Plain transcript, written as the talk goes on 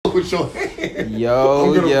with your hand.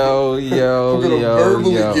 Yo. I'm gonna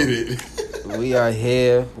verbally get it. We are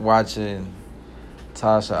here watching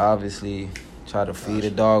Tasha obviously try to feed a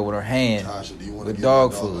dog with her hand. Tasha, do you want to with give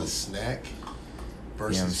dog a dog food a snack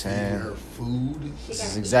versus you know what I'm saying? feeding her food? This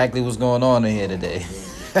is exactly what's going on in here today.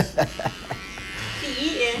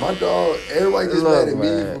 My dog, everybody gets mad at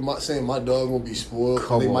man. me for saying my dog won't be spoiled.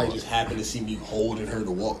 Come they on. might just happen to see me holding her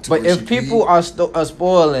to walk to But where if she people are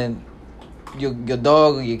spoiling your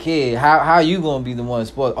dog or your kid, how you gonna be the one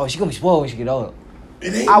spoiled? Oh, she gonna be spoiled when she get older.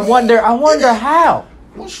 I wonder how.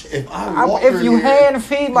 Well, shit, if you hand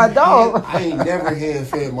feed my dog, I ain't never hand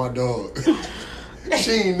fed my dog.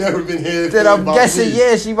 She ain't never been hand fed. Then I'm guessing,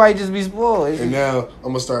 me. she might just be spoiled. And now I'm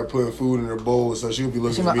gonna start putting food in her bowl, so she'll be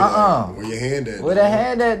looking at me like, "Where your hand at? Where the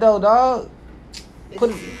hand at though, dog? Put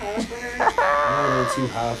it too high for her. No, too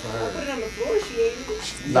high for her. I put it on the floor. She ate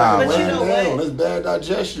it. Nah, but man. you know what? That's bad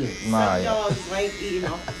digestion. Some dogs like eating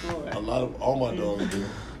off the floor. All my dogs do.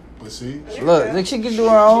 But see, Look, she can do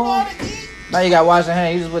her own. Now you gotta wash your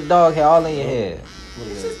hands. You just put dog hair all in your head.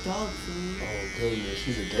 It's just dog food. Oh, goodness,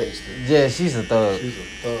 she's a gangster. Yeah, she's a thug. She's a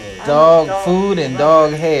thug. Dog food and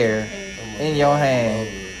dog hair in your hand.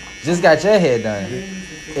 Just got your hair done.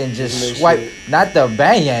 And just swipe, not the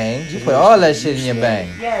bang. You put all that shit in your bang.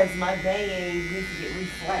 Yes, my bang needs to get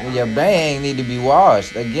refreshed. Your bang need to be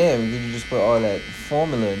washed. Again, you just put all that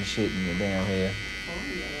formula and shit in your damn hair.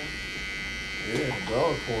 Yeah,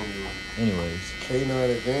 dog formula. Anyways. Canine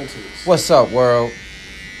advantage. What's up, world?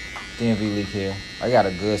 DMV Leak here. I got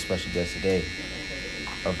a good special guest today.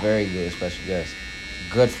 A very good special guest.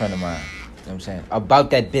 Good friend of mine. You know what I'm saying? About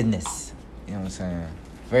that business. You know what I'm saying?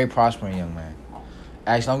 Very prospering young man.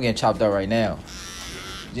 Actually, I'm getting chopped up right now.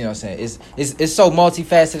 You know what I'm saying? It's so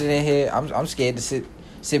multifaceted in here. I'm scared to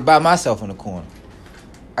sit by myself in the corner.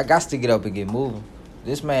 I got to get up and get moving.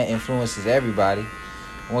 This man influences everybody.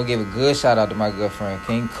 I want to give a good shout out to my good friend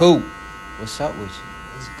King Coop. What's up with you?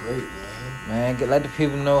 That's great, man. Let the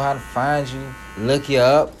people know how to find you, look you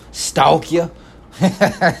up, stalk you.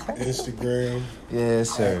 Instagram. Yes,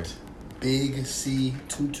 sir. Big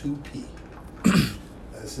C22P.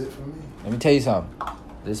 That's it for me. Let me tell you something.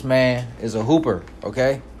 This man is a hooper,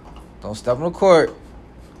 okay? Don't step on the court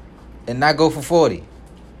and not go for 40.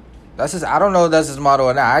 That's his. I don't know if that's his motto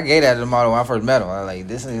or not. I gave that as a motto when I first met him. I was like,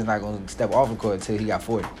 this is not going to step off the court until he got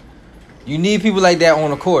 40. You need people like that on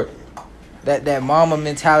the court. That mama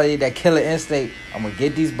mentality, that killer instinct. I'm going to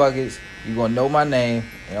get these buckets. You're going to know my name,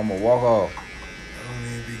 and I'm going to walk off. I don't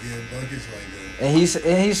even be getting buckets like that.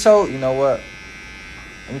 And he's so, you know what?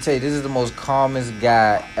 Let me tell you, this is the most calmest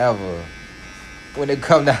guy ever when it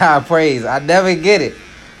comes to high praise. I never get it.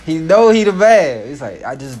 He know he the bad. He's like,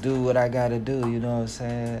 I just do what I got to do. You know what I'm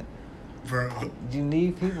saying? Bro. You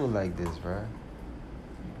need people like this, bro.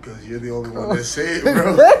 Because you're the only one that say it,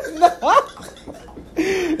 bro.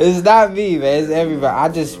 It's not me, man. It's everybody. I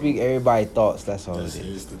just speak everybody's thoughts. That's all it is.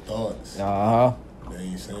 It's the thoughts. Uh-huh. They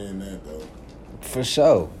ain't saying that, though. For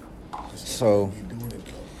sure. So,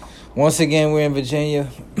 once again, we're in Virginia.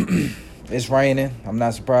 It's raining. I'm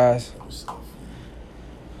not surprised.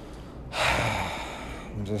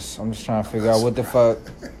 I'm just trying to figure out what the fuck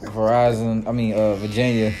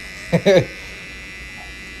Virginia.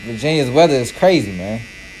 Virginia's weather is crazy, man.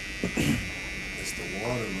 It's the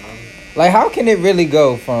water, man. Like, how can it really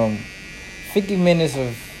go from 50 minutes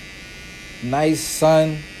of nice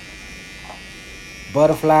sun,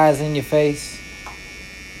 butterflies in your face,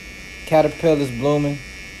 caterpillars blooming,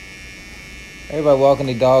 everybody walking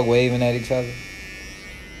the dog waving at each other,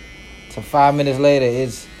 to 5 minutes later,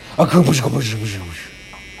 it's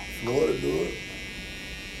Florida do it.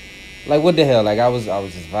 like, what the hell? Like, I was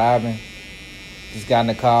just vibing, just got in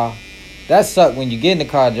the car. That sucked when you get in the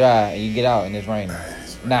car dry and you get out and it's raining.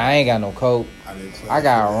 Nah, I ain't got no coat. I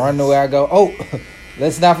gotta run the way I go. Oh,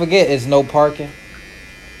 let's not forget, it's no parking.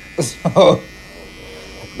 So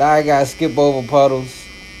now I gotta skip over puddles,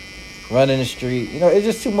 run in the street. You know, it's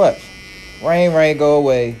just too much. Rain, go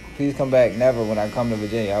away. Please come back. Never when I come to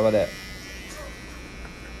Virginia. How about that?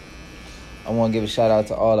 I want to give a shout out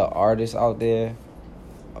to all the artists out there.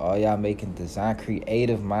 All y'all making design,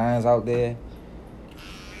 creative minds out there.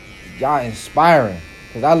 Y'all inspiring.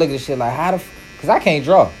 Because I look at this shit like, because I can't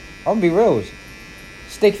draw. I'm going to be real with you.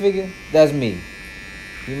 Stick figure, that's me.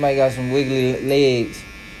 You might got some wiggly legs,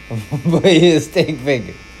 but you're a stick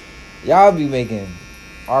figure. Y'all be making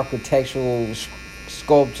architectural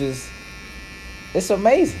sculptures. It's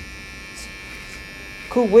amazing.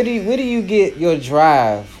 Cool. Where do you get your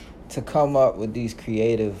drive to come up with these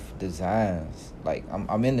creative designs? Like,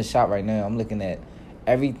 I'm in the shop right now. I'm looking at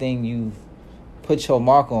everything you've put your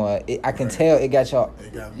mark on it. I can tell it got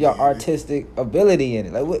your artistic ability in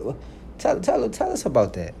it. Like, what tell us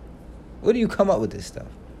about that. Where do you come up with this stuff?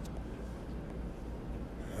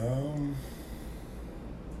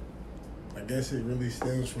 I guess it really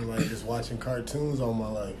stems from like just watching cartoons all my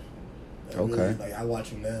life. Okay. Really, like I watch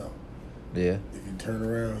them now. Yeah. If you turn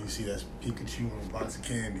around, you see that's Pikachu and a box of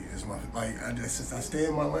candy. It's my I stay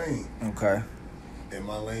in my lane. Okay. And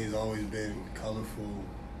my lane's always been colorful,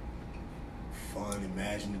 fun,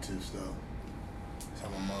 imaginative stuff. That's how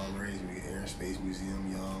my mom raised me. Air and Space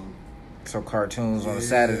Museum, young. So cartoons on a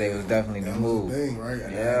Saturday was definitely the move. That was the thing, right?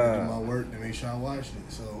 And I had to do my work to make sure I watched it.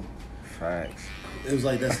 So facts. It was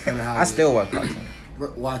like that's kind of how I still watch cartoons.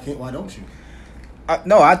 Why don't you?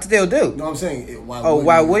 No, I still do. No, I'm saying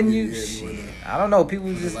why wouldn't you? I don't know.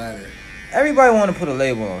 People just everybody want to put a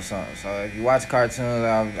label on something. So if you watch cartoons,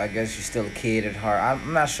 I guess you're still a kid at heart.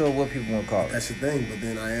 I'm not sure what people want to call it. That's the thing. But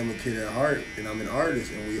then I am a kid at heart, and I'm an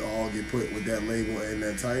artist, and we all get put with that label and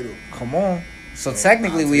that title. Come on. So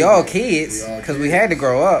technically, we all kids because we had to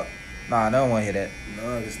grow up. Nah, I don't want to hear that.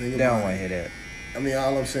 Nah, this nigga. They don't want to hear that. I mean,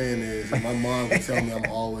 all I'm saying is, if my mom can tell me I'm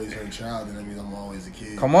always her child, then that means I'm always a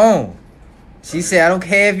kid. Come on. She said, I don't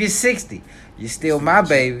care if you're 60. You're still my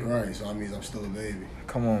baby. Right, so that means I'm still a baby.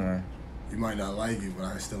 Come on, man. You might not like it, but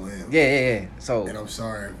I still am. Yeah. So, and I'm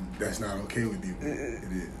sorry if that's not okay with you, but it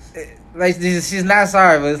is. Like, she's not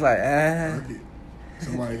sorry, but it's like,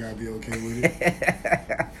 Somebody got to be okay with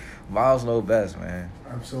it. Moms know best, man.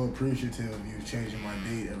 I'm so appreciative of you changing my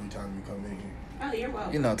date every time you come in here. Oh, you're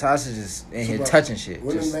welcome. You know, Tasha just in here touching shit.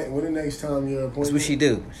 When the next time you're appointed? That's what she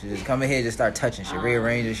do. She just come in here and just start touching shit,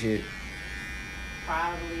 rearranging shit.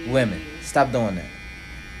 Probably. Women, stop doing that.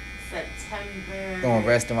 September. Going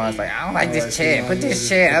restaurants like, I don't like this chair. Put this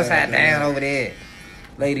chair upside down over there.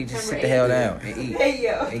 Lady, just sit the hell down and eat.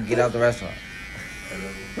 And get out the restaurant.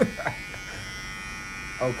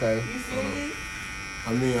 Okay. You see me?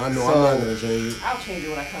 I mean, I know I'm not going to change it. I'll change it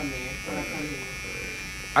when I come in.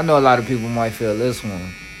 I know a lot of people might feel this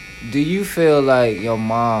one. Do you feel like your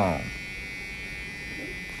mom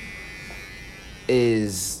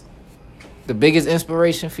is the biggest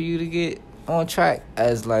inspiration for you to get on track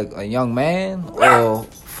as like a young man or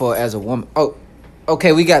for as a woman? Oh,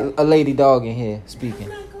 okay, we got a lady dog in here speaking.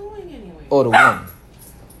 I'm not going anywhere. Or the woman.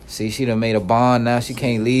 See, she done made a bond now. She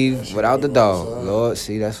can't leave without the dog. Lord,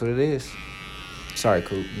 see, that's what it is. Sorry,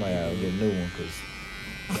 Coop. Might have to get a new one because...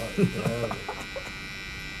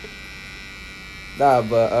 Nah,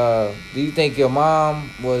 but do you think your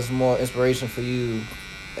mom was more inspiration for you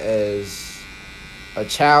as a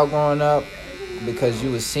child growing up because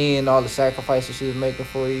you was seeing all the sacrifices she was making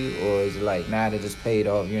for you, or is it like now that just paid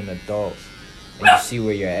off, you're an adult and you see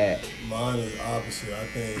where you're at? Mine is opposite. I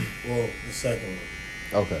think, well, the second one.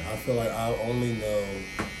 Okay. I feel like I only know,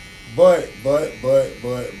 but I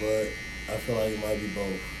feel like it might be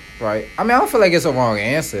both. Right. I mean, I don't feel like it's a wrong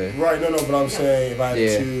answer. Right. No, but I'm saying if I had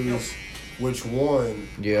to choose which one,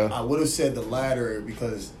 I would have said the latter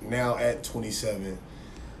because now at 27,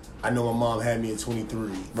 I know my mom had me at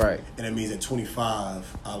 23. Right. And that means at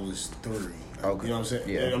 25, I was 3. Okay. You know what I'm saying?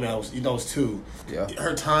 Yeah. I mean, I was 2. Yeah.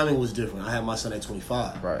 Her timing was different. I had my son at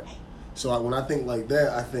 25. Right. So when I think like that,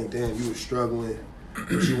 I think, damn, you were struggling.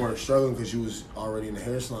 But you weren't struggling because you was already in the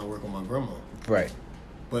hair salon working with my grandma. Right.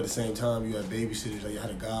 But at the same time, you had babysitters. Like, you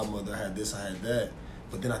had a godmother. I had this, I had that.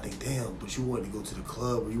 But then I think, damn, but you wanted to go to the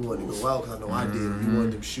club or you wanted to go out because I know I did. You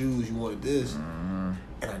wanted them shoes. You wanted this. And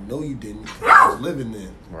I know you didn't because I was living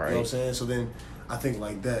then. Right. You know what I'm saying? So then I think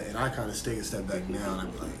like that. And I kind of take a step back now and I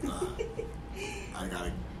be like, nah, I got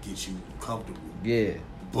to get you comfortable. Yeah.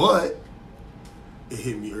 But it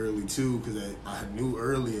hit me early, too, because I knew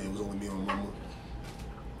earlier it was only me and my mama.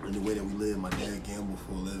 And the way that we live, my dad gambled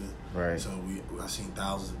for a living. Right. So I've seen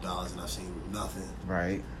thousands of dollars and I've seen nothing.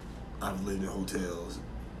 Right. I've lived in hotels.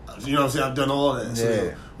 You know what I'm saying? I've done all that. Yeah.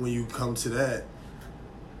 So when you come to that,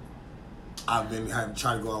 I've been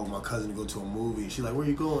trying to go out with my cousin to go to a movie. She's like, where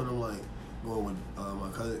you going? I'm like, going with my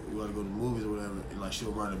cousin. We want to go to the movies or whatever. And like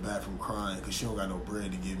she'll run in the bathroom crying because she don't got no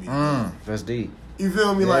bread to give me. That's deep. You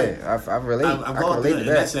feel me? Yeah, Like I've related. I've gone through that. And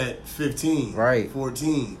that's at 15. Right.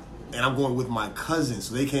 14. And I'm going with my cousins,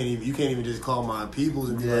 so they can't even. You can't even just call my peoples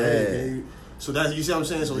and be like, hey. So that's, you see what I'm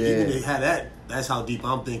saying. So even they had that. That's how deep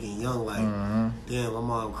I'm thinking. Young, like, damn, my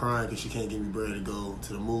mom crying because she can't give me bread to go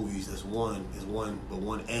to the movies. That's one. But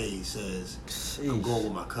 1A says I'm going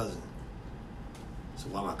with my cousin. So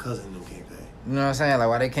why my cousin and them can't pay? You know what I'm saying? Like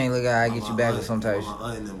why they can't look at I get you back or some type. My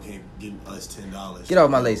aunt and them can't give us $10. Get off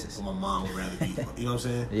my laces. So my mom would rather be. You know what I'm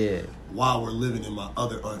saying? Yeah. While we're living in my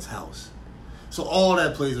other aunt's house. So all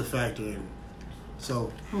that plays a factor in.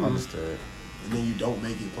 So understood. and then you don't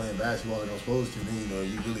make it playing basketball like I'm supposed to, then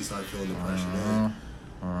you really start feeling the pressure, man.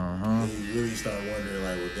 And you really start wondering,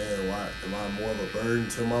 like, well, damn, why am I more of a burden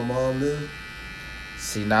to my mom then?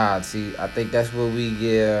 See, I think that's where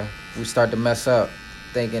we start to mess up,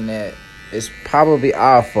 thinking that it's probably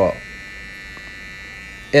our fault.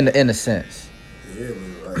 In a sense. Yeah,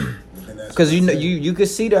 but right. Because you can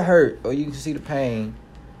see the hurt, or you can see the pain,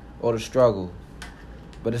 or the struggle,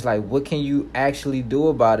 but it's like, what can you actually do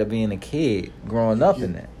about it being a kid growing up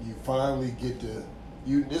in that? You finally get to.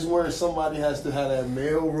 This is where somebody has to have that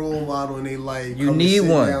male role model in their life. You need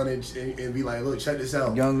one. Down and be like, look, check this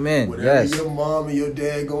out. Young men, whatever yes. your mom and your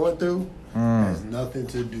dad going through has nothing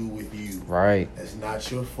to do with you. Right. That's not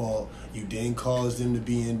your fault. You didn't cause them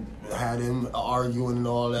to have them arguing and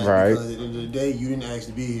all that. Right. Because at the end of the day, you didn't ask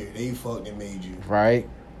to be here. They fucking made you. Right.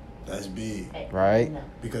 That's big. Right.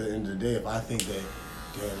 Because at the end of the day, if I think that,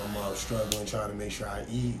 damn, my mom's struggling trying to make sure I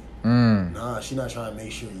eat. Nah, she not trying to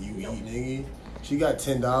make sure you eat, nigga. She got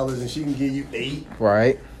 $10 and she can give you 8.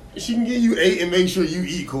 Right. She can give you 8 and make sure you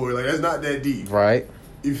eat, Corey. Like, that's not that deep. Right.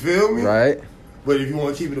 You feel me? Right. But if you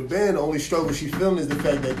want to keep it a band, the only struggle she feeling is the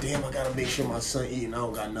fact that, damn, I got to make sure my son eat and I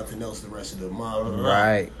don't got nothing else the rest of the month.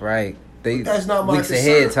 Right. That's not my concern.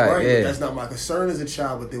 Ahead type, right? yeah. That's not my concern as a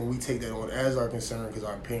child, but then we take that on as our concern because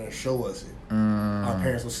our parents show us it. Our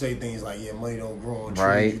parents will say things like, yeah, money don't grow on trees.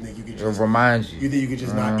 Right. You think you could It'll just remind you. You think you could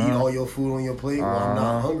just not eat all your food on your plate? Well, I'm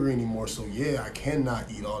not hungry anymore, so yeah, I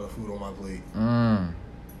cannot eat all the food on my plate.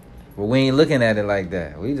 But we ain't looking at it like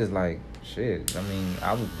that. We just like, shit, I mean,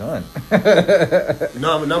 I was done.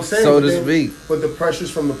 No, but I'm saying, so to speak. But the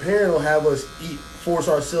pressures from the parent will have us force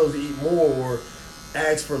ourselves to eat more or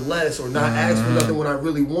ask for less or not ask for nothing when I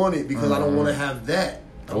really want it because I don't want to have that.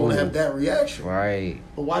 I want to have that reaction. Right.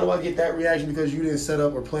 But why do I get that reaction? Because you didn't set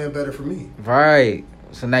up or plan better for me. Right.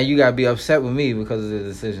 So now you got to be upset with me because of the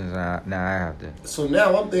decisions now I have to. So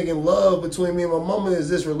now I'm thinking love between me and my mama is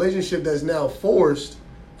this relationship that's now forced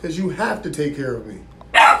because you have to take care of me.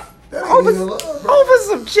 That ain't even love, bro. Over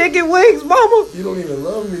some chicken wings, mama. You don't even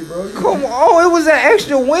love me, bro. Come on, it was an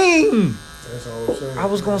extra wing. That's all I'm saying. I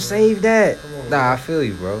was going to save that. Come on, Nah, I feel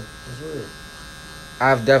you, bro. That's real.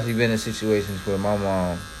 I've definitely been in situations where my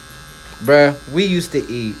mom, bruh, we used to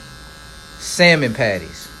eat salmon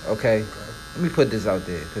patties, okay? Let me put this out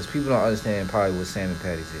there because people don't understand probably what salmon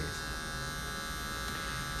patties is.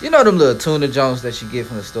 You know them little tuna joints that you get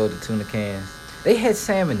from the store, the tuna cans? They had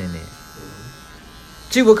salmon in there.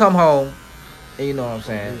 She would come home, and you know what I'm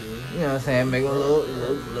saying? You know what I'm saying? Make a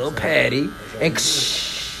little patty, and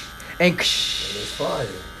It's fire.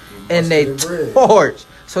 and they torch.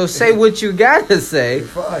 So say what you gotta say. It's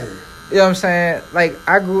fire. You know what I'm saying? Like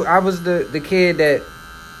I was the kid that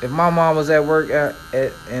if my mom was at work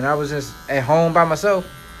and I was just at home by myself,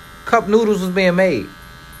 cup noodles was being made.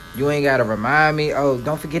 You ain't gotta remind me. Oh,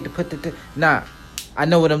 don't forget to put nah. I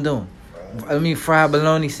know what I'm doing. I mean, fried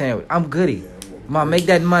bologna sandwich. I'm goody. Mom, make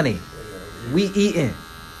that money. We eating.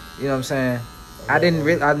 You know what I'm saying? I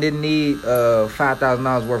didn't need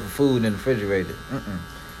 $5,000 worth of food in the refrigerator.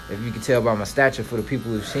 If you can tell by my stature, for the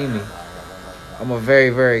people who've seen me, I'm a very,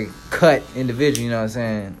 very cut individual. You know what I'm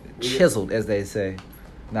saying? Chiseled, as they say.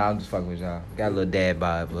 Nah, I'm just fucking with y'all. Got a little dad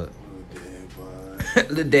bod, but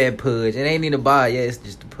little dad pudge. It ain't even a bod, yeah. It's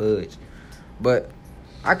just a pudge. But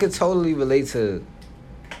I could totally relate to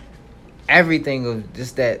everything of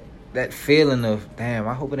just that feeling of, damn,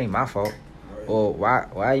 I hope it ain't my fault. Right. Or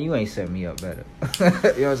why you ain't set me up better. You know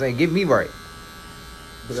what I'm saying? Get me right.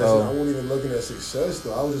 But I wasn't even looking at success,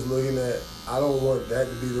 though. I was just looking at, I don't want that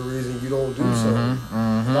to be the reason you don't do something.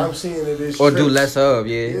 I'm seeing that there's or trips. do less of,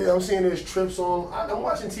 yeah. Yeah, I'm seeing there's trips on. I'm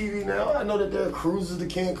watching TV now. I know that there are cruises to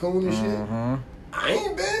Cancun and shit. I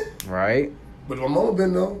ain't been. Right. But my mama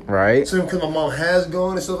been, though. Right. So because my mom has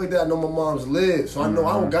gone and stuff like that, I know my mom's lived. So I know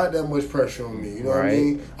I don't got that much pressure on me. You know what I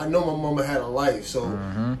mean? I know my mama had a life.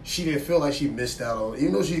 So she didn't feel like she missed out on it.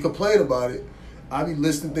 Even though she complained about it, I be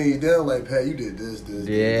listing things down like, Pat, you did this.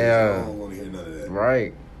 Yeah. I don't want to hear none of that.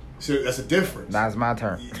 Right. So that's a difference. Now it's my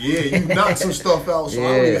turn. Yeah, you knocked some stuff out, so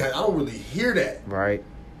I don't really hear that. Right.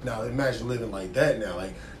 Now imagine living like that now,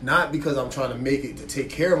 like not because I'm trying to make it to take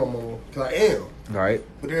care of my mom, because I am. Right.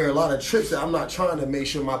 But there are a lot of trips that I'm not trying to make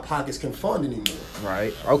sure my pockets can fund anymore.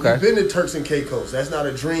 Right. Okay. You've been to Turks and Caicos. That's not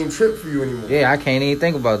a dream trip for you anymore. Yeah, I can't even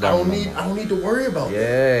think about that. I don't need to worry about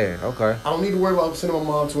that. Yeah. Okay. I don't need to worry about sending my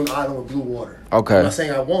mom to an island with blue water. Okay. I'm not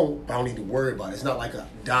saying I won't, but I don't need to worry about it. It's not like a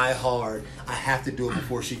die hard. I have to do it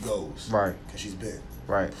before she goes. Right. Because she's been.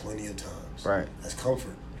 Right. Plenty of times. Right. That's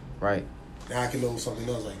comfort. Right. Now I can know something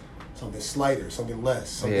else, like something slighter, something less,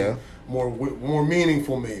 something more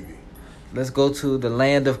meaningful, maybe. Let's go to the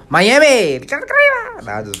land of Miami.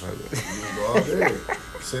 Nah, I just fuck with it. You go out there.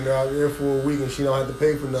 Send her out there for a week and she don't have to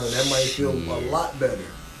pay for nothing. That might feel a lot better.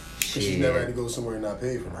 Because she's never had to go somewhere and not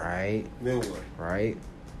pay for nothing. Right. Then what? Right.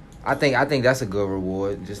 I think that's a good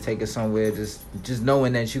reward. Just take her somewhere, just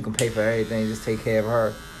knowing that you can pay for everything, just take care of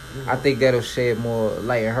her. I think that'll shed more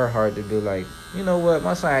light in her heart to be like, you know what,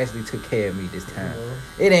 my son actually took care of me this time.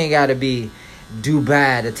 It ain't gotta be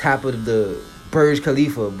Dubai, the top of the Burj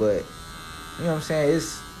Khalifa, but you know what I'm saying?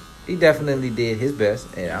 He definitely did his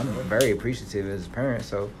best, and I'm very appreciative as a parent.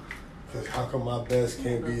 So, because how come my best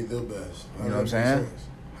can't be the best? You know what I'm saying?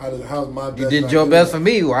 How's my best? You did your best for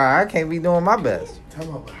me. Why I can't be doing my best? Tell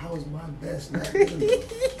me, but how is my best not good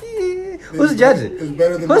enough? Who's judging? It's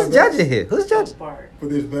better than Who's my judging best? here? Who's judging?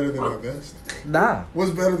 But it's better than my best. Nah.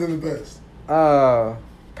 What's better than the best?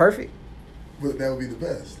 Perfect. But that would be the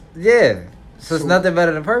best. Yeah. So it's nothing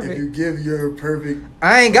better than perfect. If you give your perfect,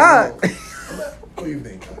 I ain't God. What do you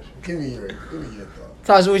think, Tasha? Give me your thought.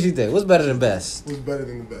 Tasha, what you think? What's better than best? What's better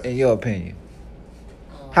than the best? In your opinion.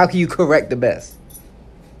 How can you correct the best?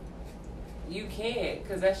 You can't,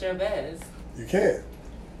 because that's your best. You can't.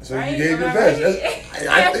 So Right? you gave your Am I best. right?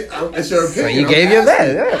 I think it's your opinion. So you gave your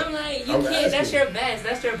best. Yeah. I'm like, you I'm can't. asking. That's your best.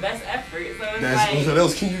 That's your best effort. So it's like, What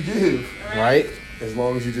else can you give? Right? As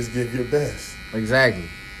long as you just give your best. Exactly.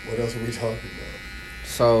 What else are we talking about?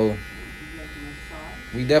 So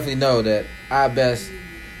we definitely know that our best,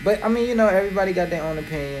 but I mean, you know, everybody got their own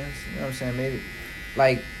opinions. You know what I'm saying? Maybe,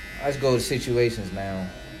 like, let's go to situations now,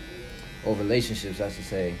 or relationships, I should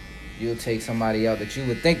say. You'll take somebody out that you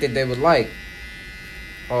would think that they would like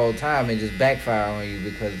all the time and just backfire on you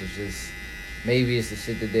because it's just, maybe it's the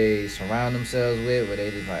shit that they surround themselves with, where they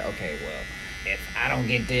just like, okay, well, if I don't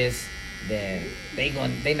get this, then they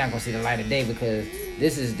not gonna see the light of day because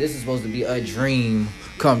this is supposed to be a dream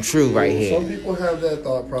come true right here. Some people have that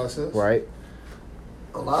thought process. Right.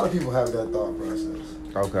 A lot of people have that thought process.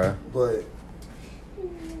 Okay. But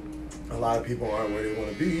a lot of people aren't where they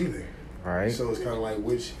want to be either. All right. So it's kind of like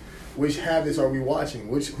which habits are we watching?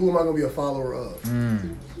 Who am I gonna be a follower of?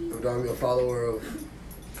 Am I gonna be a follower of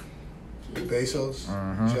Bezos,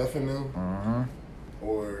 Jeff and them,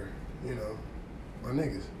 or my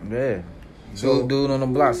niggas? Yeah. So, Dude on the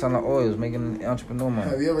block selling oils, making entrepreneur money.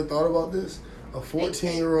 Have you ever thought about this? A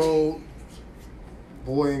 14-year-old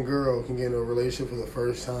boy and girl can get in a relationship for the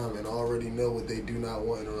first time and already know what they do not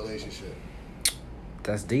want in a relationship.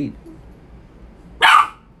 That's deep.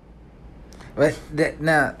 But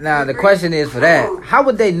now the question is for that, how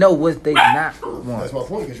would they know what they not want? That's my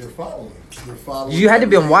point, because you're following. You had to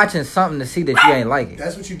be watching something to see that you ain't like it.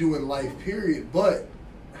 That's what you do in life, period. But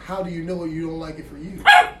how do you know you don't like it for you?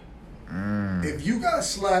 If you got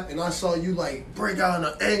slapped and I saw you like break out in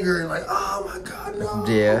anger and like, oh my God, no.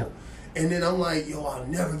 Yeah. And then I'm like, yo, I'll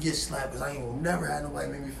never get slapped because I ain't gonna never have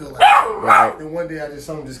nobody make me feel like that. Right. And one day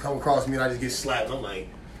something just come across me and I just get slapped. I'm like,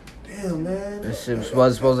 damn, man. This shit was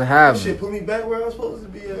supposed to happen. That shit put me back where I was supposed to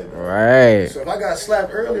be at. Right. So if I got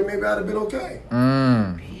slapped earlier, maybe I'd have been okay.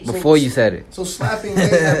 Before you said it. So slapping may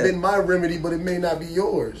have been my remedy, but it may not be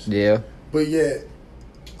yours. Yeah. But yet,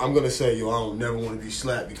 I'm going to say, I don't never want to be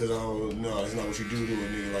slapped because I don't know. It's not what you do to a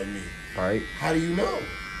nigga like me. Right. How do you know?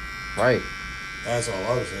 Right. That's all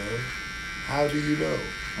I'm saying. How do you know?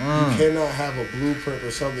 You cannot have a blueprint for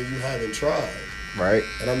something you haven't tried. Right.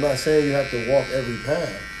 And I'm not saying you have to walk every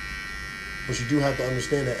path. But you do have to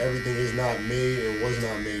understand that everything is not made or was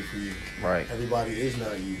not made for you. Right. Everybody is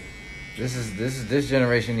not you. This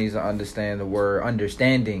generation needs to understand the word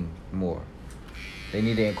understanding more. They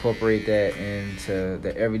need to incorporate that into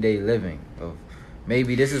the everyday living of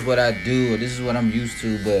maybe this is what I do or this is what I'm used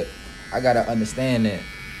to, but I gotta understand that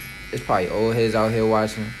it's probably old heads out here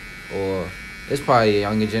watching, or it's probably a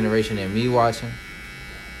younger generation than me watching.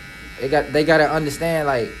 They gotta understand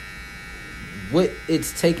like what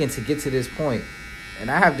it's taken to get to this point. And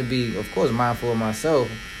I have to be, of course, mindful of myself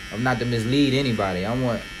of not to mislead anybody. I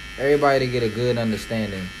want everybody to get a good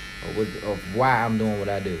understanding of why I'm doing what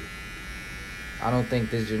I do. I don't think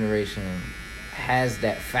this generation has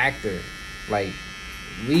that factor like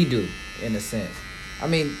we do, in a sense. I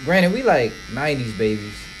mean, granted, we like 90s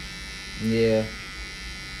babies. Yeah.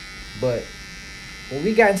 But when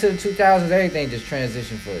we got into the 2000s, everything just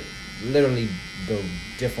transitioned for literally the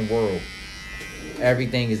different world.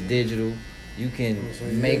 Everything is digital. You can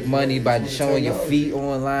make money by showing your feet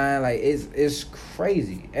online. Like it's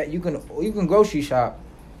crazy. You can grocery shop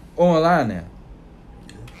online now.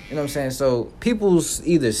 You know what I'm saying? So people's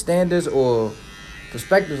either standards or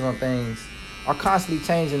perspectives on things are constantly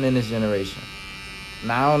changing in this generation.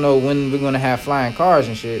 Now I don't know when we're gonna have flying cars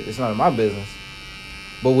and shit. It's none of my business.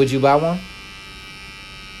 But would you buy one?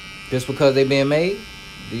 Just because they being made?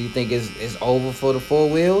 Do you think it's over for the 4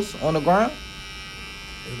 wheels on the ground?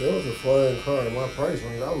 If there was a flying car in my price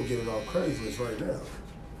range, I would get it off Craigslist right now.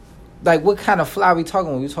 Like, what kind of fly we talking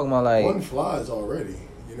about? We talking about like one flies already.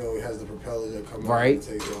 You know, it has the propellers that come out and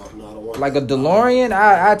take off. No, I don't want like a DeLorean.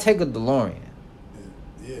 I take a DeLorean.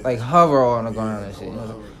 Yeah. Like hover on the ground and shit. You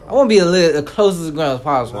know? I want to be as close to the ground as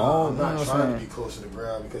possible. No, I'm not trying to be close to the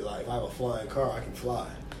ground because like if I have a flying car, I can fly.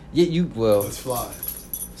 Yeah, you will. Let's fly.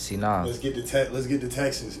 See, nah. Let's get to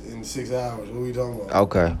Texas in 6 hours. What are we talking about?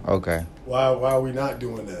 Okay. Why are we not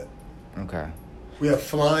doing that? Okay. We have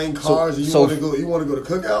flying cars, and you want to go to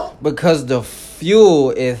Cookout? Because the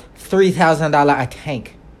fuel is $3,000 a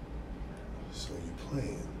tank. So you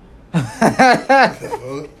playing?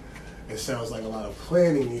 It sounds like a lot of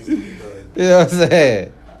planning needs to be done. You know what I'm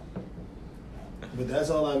saying? But that's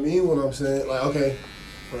all I mean when I'm saying, like, okay,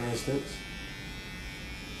 for instance,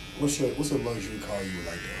 what's a luxury car you would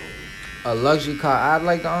like to own? A luxury car I'd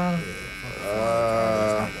like to own?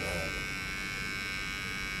 Yeah,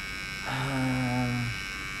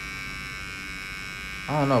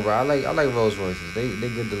 I don't know, bro. I like Rolls Royces. They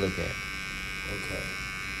good to look at. Okay.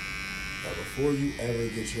 Now, before you ever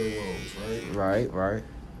get your Rolls, right? Right.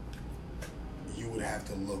 You would have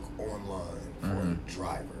to look online for a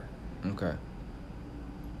driver. Okay.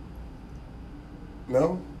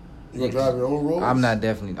 No? You would drive your own Rolls? I'm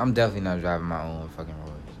definitely not driving my own fucking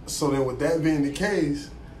Rolls. So then with that being the case,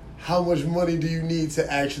 how much money do you need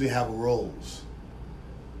to actually have a Rolls?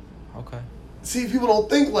 Okay. See, people don't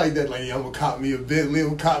think like that. Like, yeah, I'm going to cop me a Bentley, I'm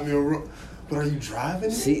going to cop me a Rolls. But are you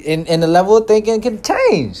driving it? See, and the level of thinking can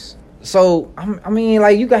change. So, I mean,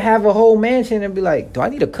 like, you could have a whole mansion and be like, do I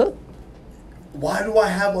need a cook? Why do I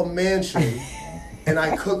have a mansion and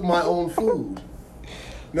I cook my own food?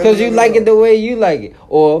 Because you like it the way you like it.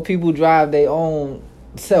 Or people drive their own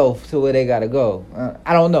self to where they got to go.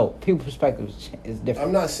 I don't know. People's perspective is different.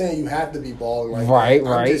 I'm not saying you have to be balling like right, that.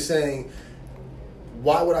 Right. I'm just saying,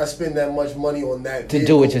 why would I spend that much money on that to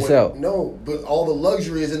do it yourself? No, but all the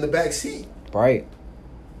luxury is in the back seat. Right.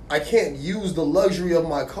 I can't use the luxury of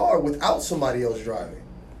my car without somebody else driving.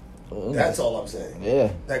 That's all I'm saying.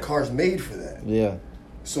 Yeah. That car's made for that. Yeah.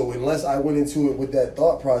 So unless I went into it with that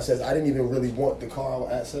thought process, I didn't even really want the car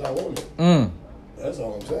I said I wanted. That's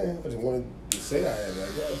all I'm saying. I just wanted to say I had that.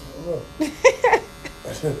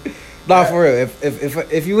 I don't know. Nah, for real.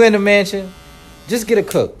 If you in a mansion, just get a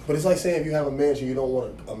cook. But it's like saying if you have a mansion, you don't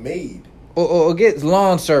want a maid. Or get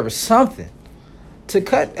lawn service, something. To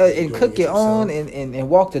cut and cook your own and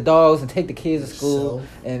walk the dogs and take the kids to school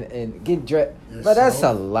and get dressed. But that's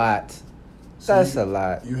a lot. That's a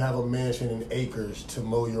lot. You have a mansion in acres to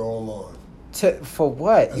mow your own lawn. For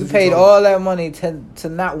what? You paid all that money to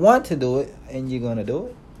not want to do it, and you're gonna do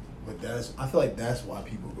it. But I feel like that's why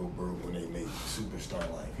people go broke when they make superstar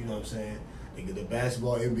life. You know what I'm saying? They get the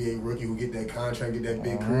basketball NBA rookie who get that contract, get that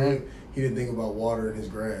big crib. He didn't think about watering his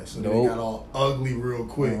grass, so then they got all ugly real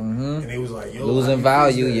quick, and they was like, "Yo, losing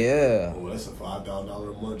value, yeah. Oh, that's a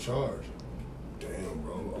 $5,000 a month charge. Damn,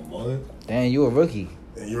 bro, a month. Damn, you a rookie.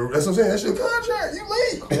 And that's what I'm saying. That's your contract. You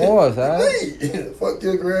late. Come on, son. You late. Fuck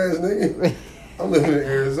your grass, nigga. I'm living in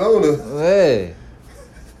Arizona. Hey.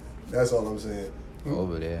 That's all I'm saying.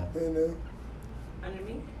 Over there.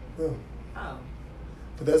 Underneath? No. Oh.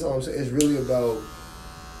 But that's all I'm saying. It's really about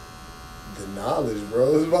the knowledge,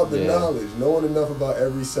 bro. It's about the knowledge. Knowing enough about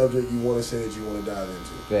every subject you want to say that you want to dive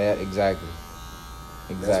into. Yeah, exactly.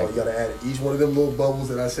 That's why you got to add each one of them little bubbles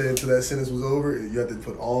that I said until that sentence was over. You have to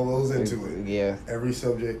put all those into it. Yeah. Every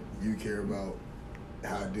subject you care about,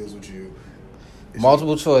 how it deals with you.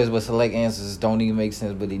 Multiple choice, but select answers don't even make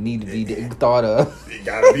sense, but they need to be thought of. It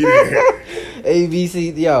got to be there. A, B, C,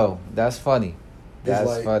 yo, that's funny. That's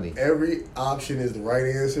like funny. Every option is the right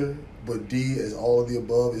answer, but D, as all of the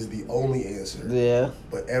above, is the only answer. Yeah.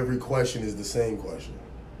 But every question is the same question.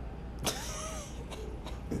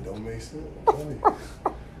 It don't make sense. Funny.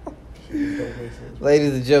 Shit, it don't make sense.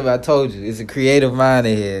 Ladies and gentlemen, I told you, it's a creative mind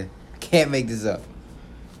in here. Can't make this up.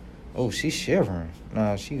 Oh, she's shivering.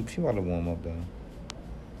 Nah, she about to warm up though.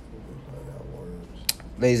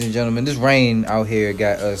 Ladies and gentlemen, this rain out here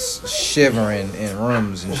got us shivering in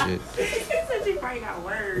rooms and shit. She said she probably got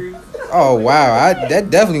words. Oh wow, that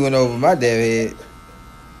definitely went over my damn head.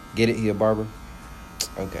 Get it here, Barbara?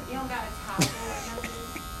 Okay. You don't got a towel or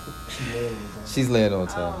nothing? She's laying on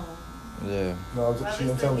top. Oh. Yeah. No, I'm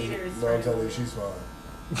telling you, she's fine.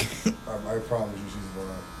 I promise you, she's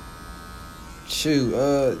fine. Shoot,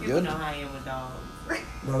 People know how I am with dogs.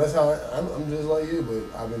 No, that's how I'm just like you,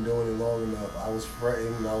 but I've been doing it long enough. I was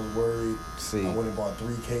fretting, I was worried. See. I went and bought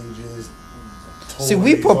 3 cages. See,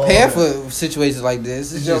 we prepare for situations like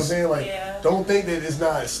this. You It's know what I'm just, saying? Like, Yeah. Don't think that it's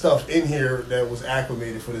not stuff in here that was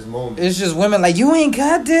acclimated for this moment. It's just women like, you ain't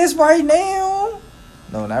got this right now.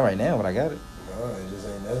 No, not right now, but I got it. No, it just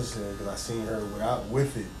ain't necessary because I seen her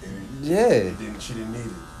with it. And she didn't need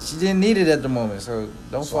it. She didn't need it at the moment, so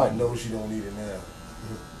don't So fault I me. know she don't need it now.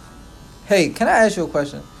 Hey, can I ask you a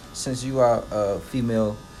question? Since you are a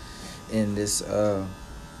female in this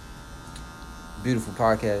beautiful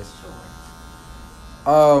podcast,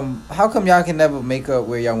 how come y'all can never make up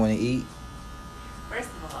where y'all want to eat? First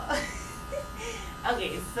of all,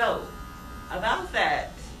 okay, so about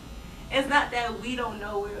that, it's not that we don't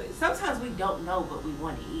know where. Sometimes we don't know what we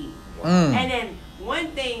want to eat, and then one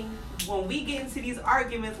thing. When we get into these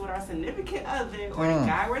arguments with our significant other or the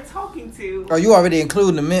guy we're talking to, Oh, you already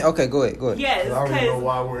including the men? Okay, go ahead. Yes, I already know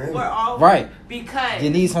why we're in it. all right because you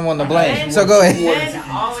need someone to blame. Men, So go ahead. Men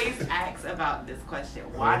always ask about this question: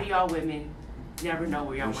 why do y'all women never know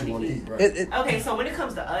where y'all want to eat? Right? Okay, so when it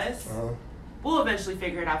comes to us, we'll eventually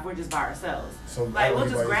figure it out. We're just by ourselves. So like we'll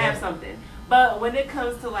just grab something. But when it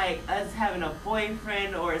comes to like us having a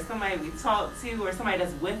boyfriend or somebody we talk to or somebody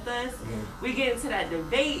that's with us, we get into that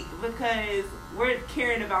debate because we're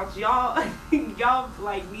caring about y'all. Y'all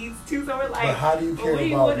like needs too. So we're like, but how do you care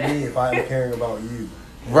about me if I'm caring about you?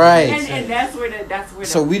 Right. And that's where the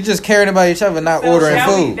so we just caring about each other, not ordering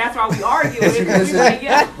food. That's why we argue. But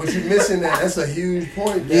you're missing that. That's a huge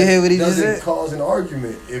point. That you hear what he doesn't just said? Cause an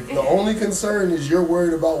argument. If the only concern is you're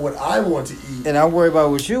worried about what I want to eat, and I'm worried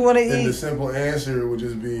about what you want to then eat, the simple answer would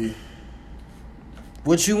just be,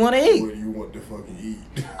 what you want to eat. What do you want to fucking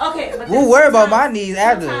eat? Okay, but we'll worry about my needs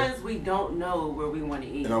after. Sometimes we don't know where we want to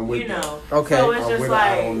eat. And I'm with you know. Okay. So it's I'm just with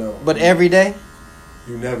like, I don't know. But every day,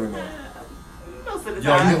 you never know. Most of the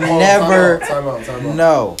Yo, time. Never. Time out.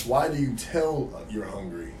 No. Why do you tell you're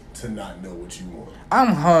hungry to not know what you want? I'm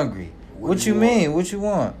hungry. What do you you mean? want? What you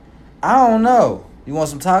want? I don't know. You want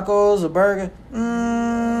some tacos, a burger?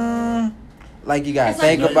 Like you gotta It's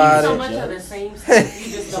think like about so it. much of the same stuff.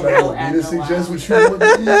 You just don't know You after a just while. suggest what you want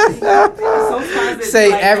to eat, Sometimes it's Say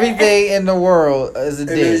like everything in the world is a and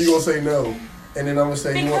then dish. you gonna say no, and then I'm gonna say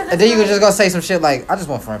you Because want. And then you can just go say some shit like, I just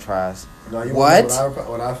want French fries. Now, you What? Know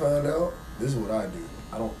what I found out? This is what I do.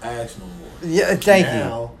 I don't ask no more. Yeah, thank you.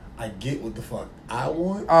 Now I get what the fuck I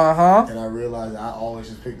want, Uh-huh. and I realize I always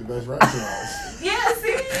just pick the best restaurants. Yeah, see,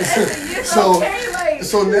 it's So- okay. Like,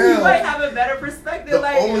 so now- you might have a better perspective. The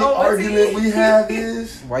like, only oh, what's argument he- we have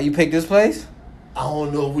is Why you pick this place? I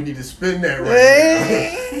don't know if we need to spend that right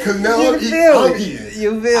Hey. now. Because now You I'm feel it. eating.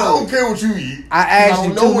 You feel I don't it. care what you eat. I asked 'Cause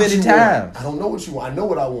you don't too know what many you times. want. I don't know what you want. I know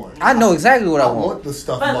what I want. I know exactly what I want. want the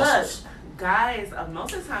stuffed But mussels. look, guys,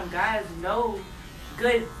 most of the time, guys know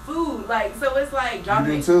good food. Like, so it's like y'all You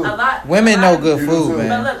do make too. a lot. Women a lot know of- good You do food, too. But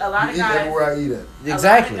man. look, a lot You of eat guys. everywhere I eat at.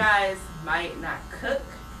 Exactly. A lot of guys might not cook,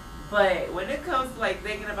 but when it comes to like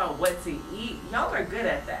thinking about what to eat, y'all are good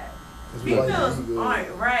at that. 'Cause we like to Females eat good.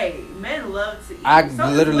 aren't right. Men love to eat. I So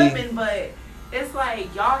does literally- women, but it's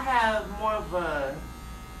like y'all have more of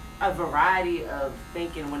a variety of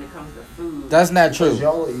thinking when it comes to food. That's not Because true.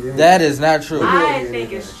 y'all eat anything. That is not true. I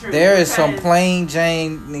think it's true. There is some because plain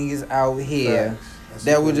Jane niggas out here Facts.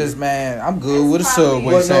 that would just, man, I'm good with a It's probably-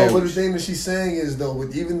 Subway But no, but the sandwich. thing that she's saying is though,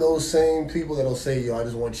 with even those same people that'll say, "Yo, I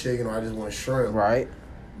just want chicken" or "I just want shrimp," Right?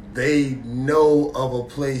 they know of a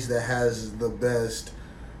place that has the best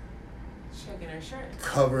chicken or shrimp.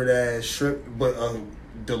 covered ass shrimp, but a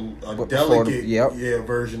But delicate, yep.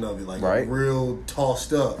 version of it, like Right. real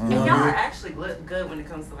tossed up. You know And what y'all I are mean? actually good when it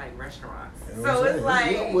comes to like restaurants. You know what So I'm it's saying? like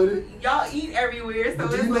What's up with it? y'all eat everywhere. So But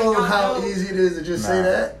do it's you like know y'all how know. easy it is to just say Nah.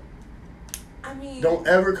 that? I mean, Don't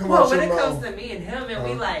ever come well, out when your it comes mouth. to me and him, and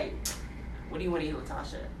we like, what do you want to eat,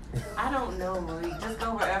 Latasha? I don't know, Marie. Just go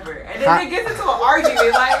wherever. And then it gets into an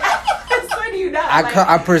argument. Like, what do you not? Like,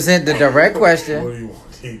 I present the direct What question. do you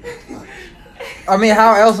want to eat? I mean,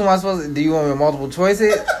 how else am I supposed to? Do you want me multiple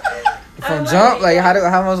choices from I'm jump? Like, like,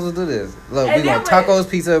 how am I supposed to do this? Look, And we going then tacos,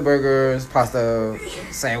 pizza, burgers, pasta,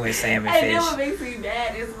 sandwich, salmon, and then fish. what makes me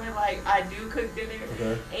mad is when like I do cook dinner,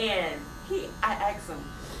 Okay. and I ask him,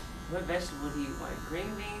 what vegetable do you want? Green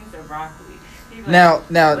beans or broccoli? He like, Now,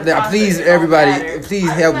 Latasha, please, it don't everybody, matter. please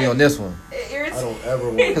I'm help me like, on this one. It I irritates don't ever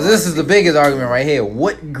want. Because this is the biggest argument right here.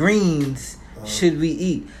 What greens should we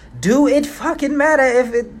eat? Do it fucking matter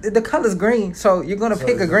if the color's green? So you're gonna So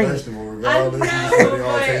pick it's a green. vegetable, regardless. I You know, they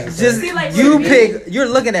all taste the but- same. Just See, like, you with pick. You're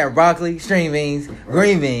looking at broccoli, string beans,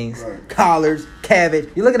 green beans, Right. collards, cabbage.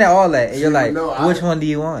 You're looking at all that, and See, you're like, no, which one do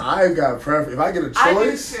you want? I've got preference. If I get a I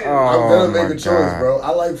do choice, too. I'm Oh, gonna my make a choice, God. bro.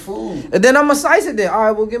 I like food. And then I'm gonna slice it. Then, all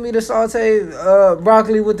right, well, give me the sauteed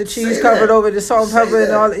broccoli with the cheese Say covered that. over the salt and Say pepper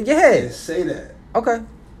and that. all. Yeah, And say that. okay.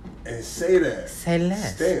 And say that. Say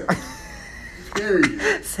less. Damn.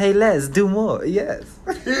 Period. Say less, do more. Yes.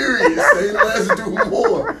 Period. Say less, do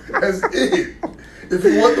more. That's it. If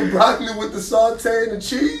you want the broccoli with the saute and the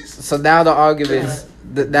cheese. So now the arguments.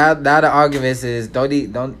 Now the arguments is I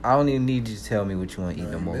don't even need you to tell me what you want to eat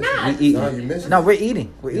no more. We eating. No, we're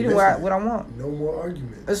eating. We're eating what I want. No more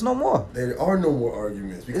arguments. There's no more. There are no more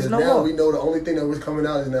arguments because no now more. we know the only thing that was coming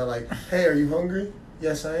out is now like, hey, are you hungry?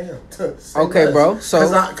 Yes, I am. Okay, less. bro.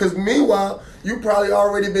 So because meanwhile, you probably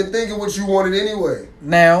already been thinking what you wanted anyway.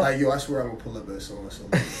 Now, like, yo, I swear I'm gonna pull up at so and so.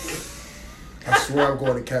 I swear I'm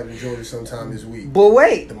going to Captain Jordan sometime this week. But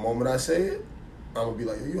wait. The moment I say it, I'm gonna be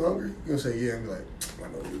like, are you hungry? You gonna say yeah? I'm be like, I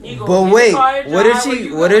know you. But wait, what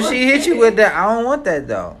if she hit you with that? I don't want that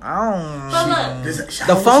though. I don't.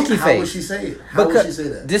 The funky face. How would she say it? How would she say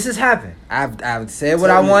that? This has happened. I've said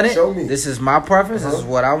what I wanted. Show me. This is my preference. This is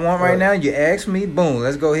what I want right now. You ask me, boom,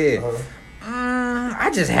 let's go ahead.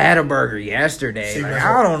 I just had a burger yesterday. See, like,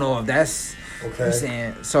 I don't know if that's. Okay. I'm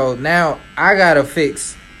saying. So now I gotta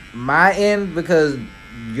fix my end because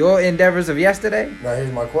your endeavors of yesterday. Now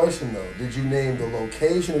here's my question though: did you name the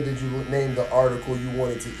location or did you name the article you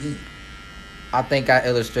wanted to eat? I think I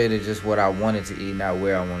illustrated just what I wanted to eat, not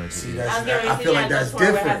where I wanted to eat. I feel like that's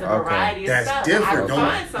different. Okay. That's different.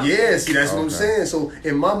 Yeah, see, that's what I'm saying. So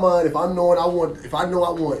in my mind, if I know I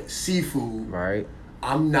want seafood, right,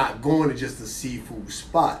 I'm not going to just a seafood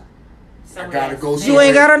spot. I gotta go. You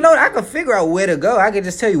ain't gotta know. I can figure out where to go. I can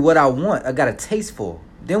just tell you what I want. I got a taste for.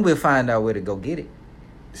 Then we'll find out where to go get it.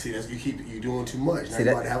 See, that's you doing too much. Now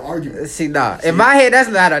you're about to have arguments. See, nah. In my head, that's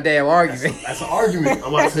not a damn argument. That's an argument.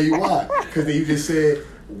 I'm about to tell you why. Because then you just said,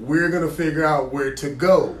 we're going to figure out where to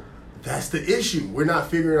go. That's the issue. We're not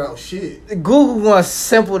figuring out shit. Google wants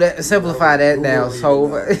simplify that now. So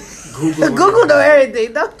Google know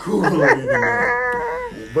everything, though. Google don't even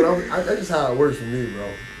know. But that's just how it works for me, bro.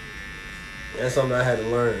 That's something I had to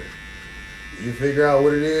learn. You figure out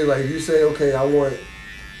what it is. Like, if you say, okay, I want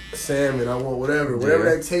salmon, I want whatever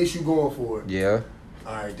that taste you going for. Yeah.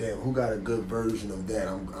 All right, damn. Who got a good version of that?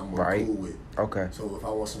 I'm right. cool with. Okay. So if I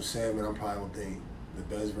want some salmon, I'm probably gonna think the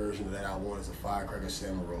best version of that I want is a firecracker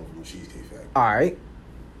salmon roll from the Cheesecake Factory. All right.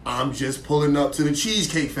 I'm just pulling up to the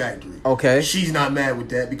Cheesecake Factory. Okay. She's not mad with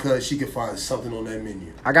that because she can find something on that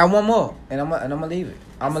menu. I got one more, and I'm gonna leave it.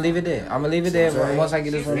 I'm gonna leave it there. I'm gonna leave it there once I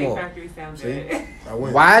get this one more. Factory sounds good.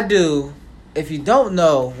 Why do? If you don't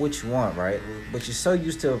know what you want, right, but you're so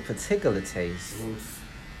used to a particular taste,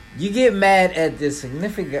 you get mad at the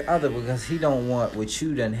significant other because he don't want what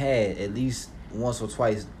you done had at least once or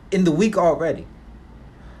twice in the week already.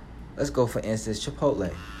 Let's go, for instance,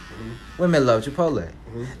 Chipotle. Women love Chipotle.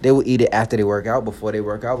 They will eat it after they work out, before they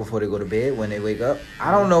work out, before they go to bed, when they wake up.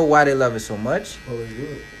 I don't know why they love it so much. Chipotle's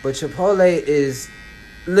good. But Chipotle is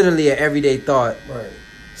literally an everyday thought. Right.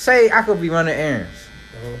 Say I could be running errands.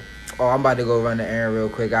 Oh, I'm about to go run the errand real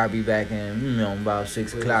quick. I'll be back in, about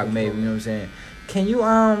 6 o'clock maybe, you know what I'm saying? Can you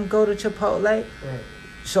go to Chipotle? Right.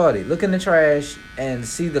 Shorty, look in the trash and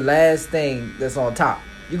see the last thing that's on top.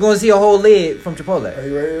 You're going to see a whole lid from Chipotle. Are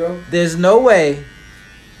you ready though? There's no way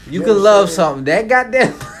you can love something that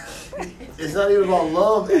goddamn. It's not even about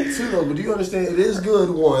love, too, though, but do you understand? It is good,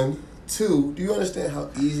 one. Two, do you understand how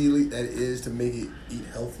easily that is to make it eat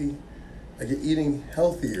healthy? Like, you're eating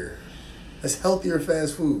healthier. That's healthier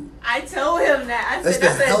fast food. I told him that. I said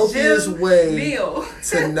that's the healthiest way meal.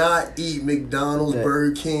 to not eat McDonald's,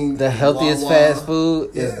 Burger King. The healthiest Wawa. fast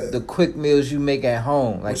food is the quick meals you make at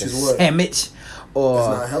home, like a sandwich or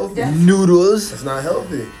not healthy. Noodles. It's not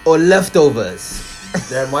healthy. Or leftovers.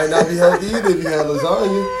 That might not be healthy either if you have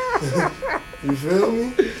lasagna. You feel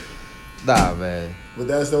me? Nah, man. But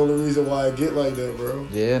that's the only reason why I get like that, bro.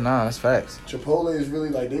 Yeah, nah, that's facts. Chipotle is really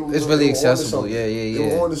like it's really accessible. Yeah.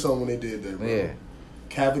 They were onto something when they did that, bro. Yeah.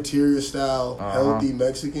 Cafeteria style, healthy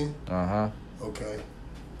Mexican. Okay.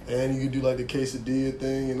 And you can do like the quesadilla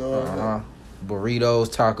thing and all that.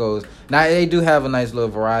 Burritos, tacos. Now they do have a nice little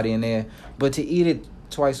variety in there, but to eat it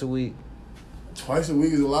twice a week. Twice a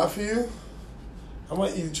week is a lot for you? I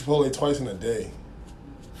might eat Chipotle twice in a day.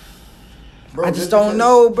 Bro, I just don't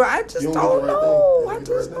know, bro. I just don't know. I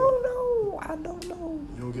don't know. I don't know.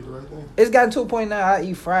 You don't get the right thing? It's gotten to a point now I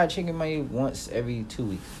eat fried chicken maybe once every 2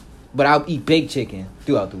 weeks. But I'll eat baked chicken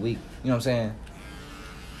throughout the week. You know what I'm saying?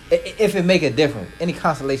 If it make a difference. Any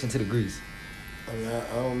consolation to the grease. I mean,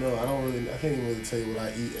 I don't know. I can't even really tell you what I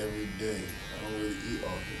eat every day. I don't really eat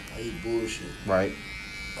often. I eat bullshit. Right.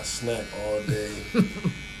 I snack all day.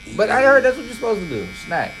 But I heard that's what you're supposed to do.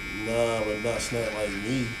 Snack. Nah, but not snack like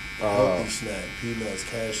me. Healthy snack. Peanuts,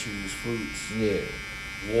 cashews, fruits. Yeah.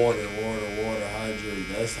 Water, hydrate.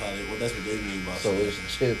 That's what they mean by so snack.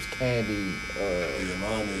 It's chips, candy,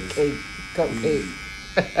 mine is cake, cupcake.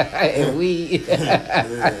 and weed.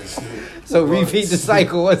 Yeah, So repeat the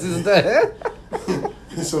cycle once it's done.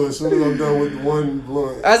 So as soon as I'm done with one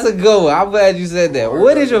blunt. That's a good one. I'm glad you said that.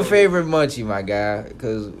 What is your favorite munchie, my guy?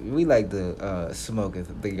 Because we like to smoke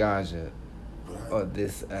the ganja on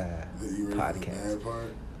this podcast.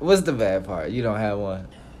 What's the bad part? You don't have one?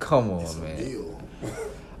 Come on, it's man. A meal.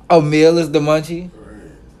 A meal is the munchie?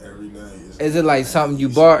 Right. Every night. Is it like something you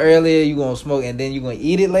bought earlier, you going to smoke, and then you going to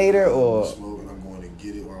eat it later? Or I'm smoking, I'm going to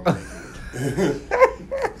get it while I'm making it.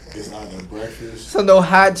 It's either breakfast. So no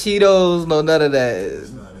hot Cheetos, no none of that. It's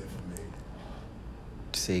not it for me.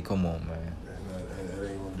 See, come on, man. That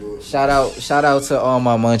ain't gonna do it. Shout out to all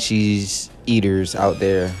my munchies eaters out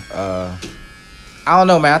there. I don't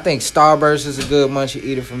know, man. I think Starburst is a good munchie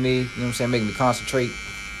eater for me. You know what I'm saying? Make me concentrate.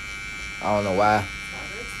 I don't know why.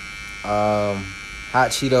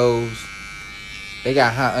 Hot Cheetos. They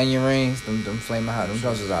got hot onion rings. Them flaming hot. Them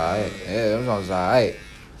joints is alright. Yeah, them joints is alright.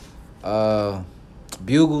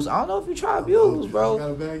 Bugles. I don't know if you tried Bugles, bro. I got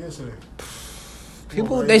a bag yesterday.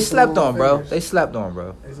 People, they slept on, bro. They slept on,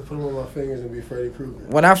 bro. I used to put them on my fingers and be Freddy Krueger.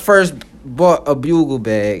 When I first bought a Bugle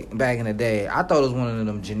bag back in the day, I thought it was one of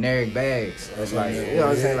them generic bags. It's like, you know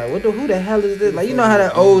what I'm saying? Like, who the hell is this? Like, you know how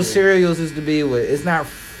that old cereals used to be with, it's not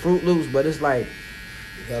Fruit Loops, but it's like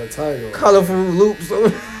You got a tiger. colorful loops. Yeah, you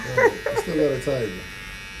still got a tiger.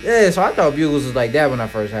 Yeah, so I thought Bugles was like that when I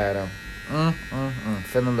first had them.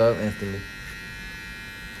 Feeling love instantly.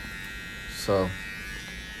 So,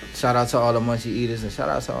 shout out to all the munchie eaters and shout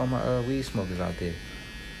out to all my weed smokers out there. You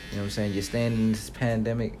know what I'm saying? You're staying in this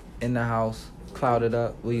pandemic in the house, clouded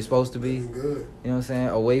up, where you supposed to be. Living good. You know what I'm saying?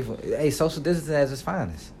 Away from, hey, social distancing at its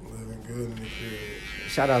finest. Living good in the crib.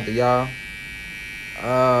 Shout out to y'all.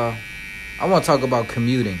 I want to talk about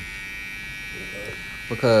commuting. Okay.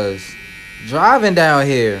 Because driving down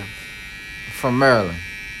here from Maryland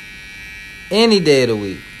any day of the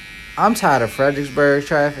week, I'm tired of Fredericksburg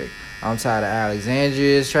traffic. I'm tired of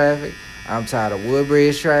Alexandria's traffic. I'm tired of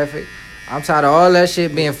Woodbridge traffic. I'm tired of all that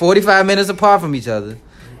shit being 45 minutes apart from each other.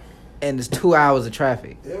 And it's 2 hours of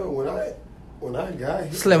traffic. Yeah, when I got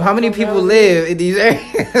here. Slim, how many people live in these areas?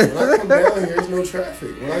 When I come down here, there's no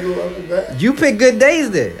traffic. When I go up and back. You pick good days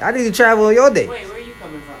then. I need to travel on your day. Wait, where are you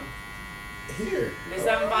coming from? Here. The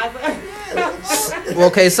 757? Well,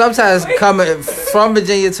 okay, sometimes coming from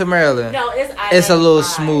Virginia to Maryland, No, it's a little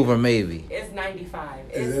smoother, maybe. It's 95.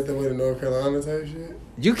 Is that the way to North Carolina type shit?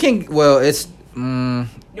 You can, well, it's,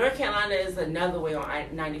 North Carolina is another way on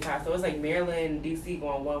I-95. So it's like Maryland, D.C.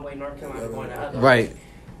 going one way, North Carolina going the other way. right.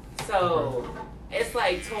 So it's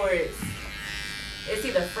like towards, it's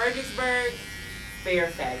either Fredericksburg,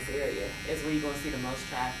 Fairfax area is where you're going to see the most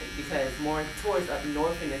traffic. Because more towards up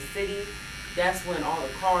north in the city, that's when all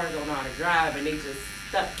the cars don't know how to drive and they just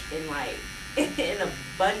stuck in like, in a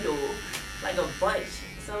bundle, like a bunch.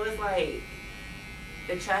 So it's like,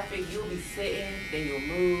 the traffic, you'll be sitting, then you'll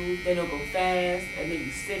move, then it'll go fast, and then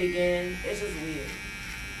you sit again. It's just weird.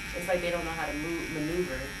 It's like they don't know how to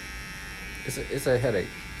maneuver. It's a headache.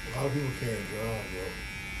 A lot of people can't drive, bro.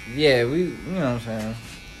 Yeah, you know what I'm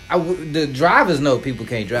saying? The drivers know people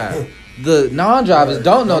can't drive. The non-drivers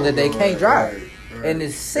don't know that they can't drive. Right. And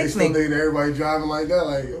it's sickening. They still think everybody driving like that,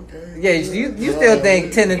 like, okay. Yeah, you still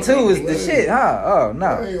think 10 and 2 is the shit, huh? Oh,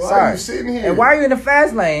 no. Hey, why sorry. are you sitting here? And why are you in the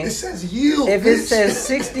fast lane? It says yield. If it says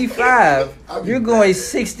 65, you're going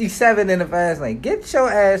 67 in the fast lane. Get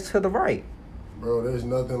your ass to the right. Bro, there's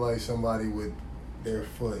nothing like somebody with their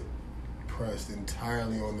foot pressed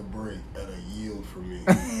entirely on the brake at a yield for me.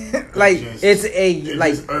 Like, it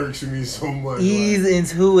just irks me so much. Ease like,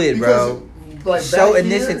 into it, bro. Like show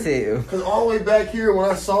initiative. Because all the way back here, when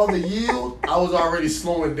I saw the yield, I was already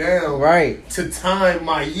slowing down. Right. To time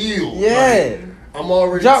my yield. Yeah. Like, I'm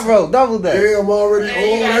already. Jump rope, double that. Yeah, I'm already.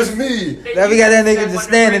 That's me. Now we got that nigga just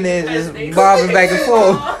standing there, just bobbing back and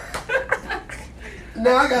forth.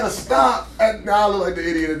 Now I gotta stop. Now I look like the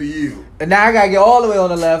idiot at the yield. And now I gotta get all the way on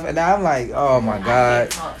the left, and now I'm like, oh my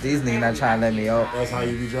god, these niggas not trying to let me up. That's how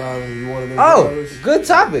you be driving. You want to drivers? Good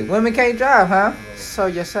topic. Women can't drive, huh? So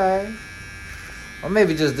you say? Or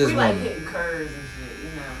maybe just this we woman. Like hitting curves and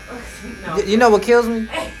shit, no. You know what kills me?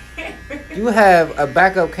 You have a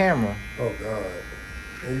backup camera. Oh god.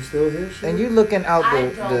 And you still here? Shit? And you looking out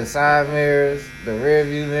the side mirrors, the rear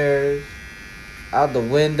view mirrors, out the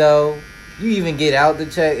window. You even get out to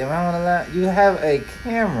check. Am I on the line? You have a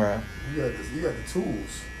camera. You got the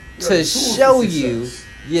tools. To show you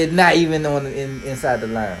you're not even on inside the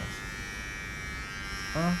lines.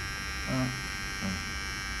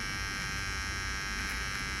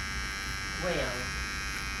 Well,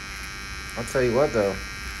 I'll tell you what though.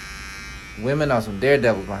 Women are some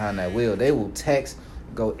daredevils behind that wheel. They will text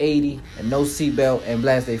go 80 and no seatbelt and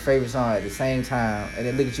blast their favorite song at the same time, and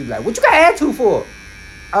then look at you like, what you got attitude for?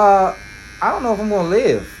 I don't know if I'm gonna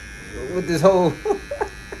live with this whole. He gonna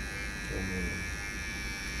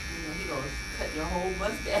cut your whole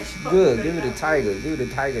mustache off. Good, give it a tiger. Give it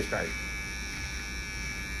a tiger stripe.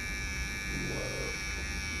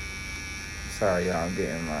 Sorry, y'all. I'm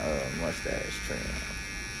getting my mustache trimmed.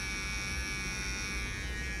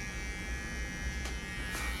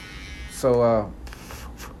 So,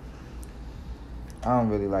 I don't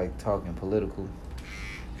really like talking political.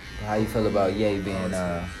 How you feel about Ye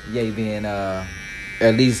being at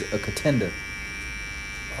least a contender?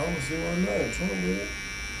 I don't see why not. Trump with it.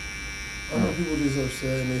 I know people just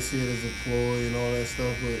upset and they see it as a ploy and all that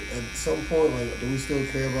stuff, but at some point, like, do we still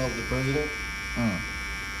care about the president?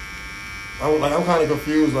 I'm kind of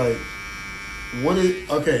confused. Like,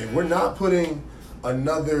 okay, we're not putting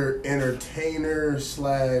another entertainer /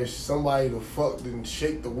 somebody to fuck and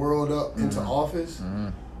shake the world up into office.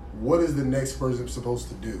 What is the next person supposed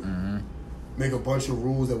to do? Make a bunch of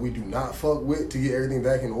rules that we do not fuck with to get everything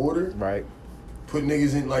back in order? Right. Put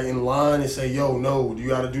niggas in line and say, yo, no, you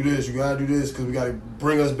gotta do this, because we gotta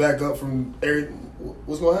bring us back up from everything.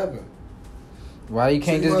 What's gonna happen? Why you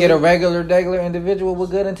can't just get a regular individual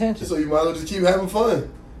with good intentions? So you might as well just keep having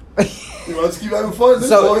fun. You might just keep having fun at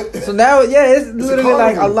this point. So now, it's literally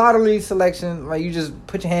like a lottery selection. Like, you just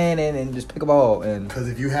put your hand in and just pick a ball. And because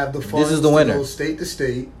if you have the funds this is the winner. To go state to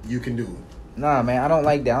state, you can do it. Nah, man, I don't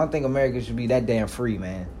like that. I don't think America should be that damn free,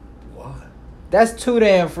 man. Why? That's too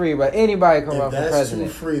damn free, but anybody can run for president. If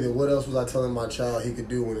that's too free, then what else was I telling my child he could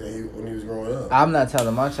do when he was growing up? I'm not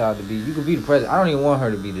telling my child to be. You could be the president. I don't even want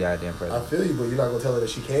her to be the goddamn president. I feel you, but you're not going to tell her that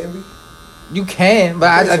she can be? You can, but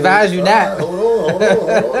I advise you not. Hold on.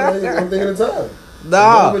 One thing at a time.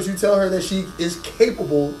 No. But you tell her that she is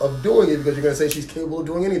capable of doing it because you're going to say she's capable of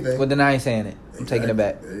doing anything. But then I ain't saying it. I'm taking it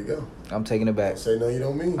back. There you go. I'm taking it back. Don't say no, you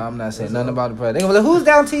don't mean. I'm not saying nothing about the president. They gonna be like, who's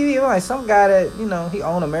down TV? I'm like, some guy that, he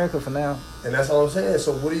own America for now. And that's all I'm saying.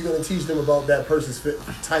 So what are you going to teach them about that person's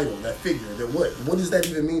title, that figure, that what? What does that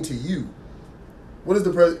even mean to you? What is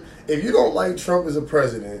the president? If you don't like Trump as a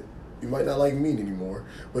president, you might not like me anymore.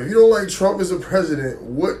 But if you don't like Trump as a president,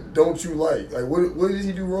 what don't you like? Like, what did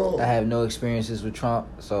he do wrong? I have no experiences with Trump,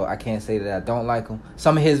 so I can't say that I don't like him.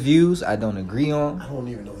 Some of his views I don't agree on. I don't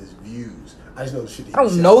even know his views. I just know the shit that I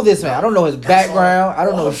don't know this man. I don't know his background. I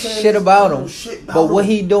don't know shit about him. But what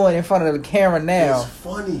he doing in front of the camera now, it's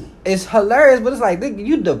funny. It's hilarious, but it's like, nigga,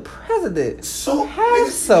 you the president. So have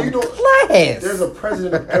some class. There's a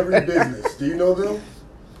president of every business. Do you know them?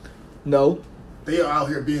 No. They are out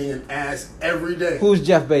here being an ass every day. Who's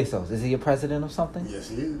Jeff Bezos? Is he a president of something? Yes,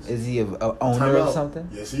 he is. Is he a owner of something?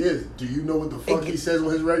 Yes, he is. Do you know what the fuck he says on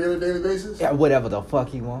his regular daily basis? Yeah, whatever the fuck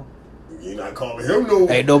he want. You're not calling him no.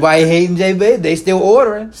 Ain't nobody hating Jay Bezos. They still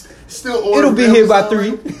ordering. Still ordering. It'll be here by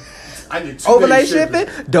 3. I get 2 overnight shipping.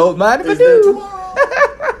 Don't mind if I do.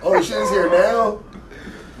 Oh, the shit is here now.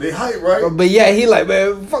 They hype, right? But yeah, he like,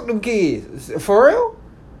 man, fuck them kids. For real?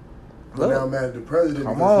 But now I'm mad at the president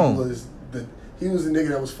because he was the nigga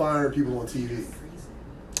that was firing people on TV.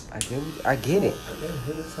 I get it.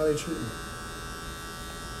 Yeah, that's how they treat me.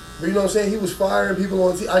 But you know what I'm saying? He was firing people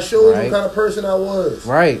on TV. I showed you what kind of person I was.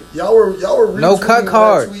 Right. Y'all were retweeting no cut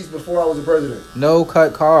cards. My tweets before I was the president. No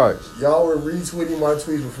cut cards. Y'all were retweeting my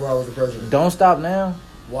tweets before I was the president. Don't stop now.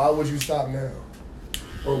 Why would you stop now?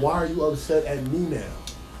 Or why are you upset at me now?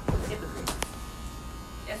 Hypocrites.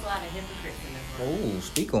 There's a lot of hypocrites in this world. Oh,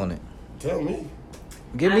 speak on it. Tell me.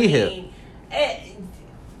 Give me hip.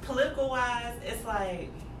 Political wise, it's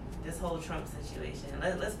like this whole Trump situation.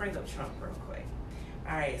 Let's bring up Trump real quick.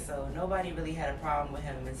 All right, so nobody really had a problem with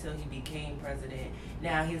him until he became president.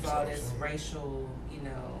 Now he's all this racial,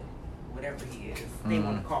 whatever he is, they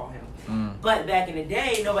want to call him. But back in the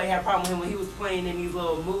day, nobody had a problem with him when he was playing in these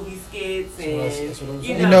little movie skits and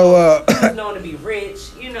he was known to be rich.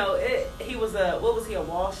 He was a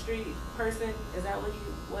Wall Street person? Is that what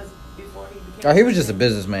he was before he became? Oh, he was just a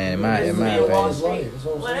businessman in my opinion.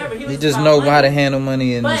 Whatever. He just know how to handle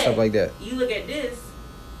money and stuff like that. You look at this,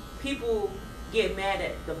 people get mad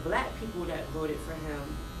at the black people that voted for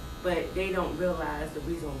him, but they don't realize the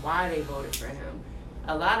reason why they voted for him.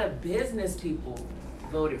 A lot of business people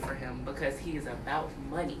voted for him because he is about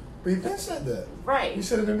money. But he been said that. Right. He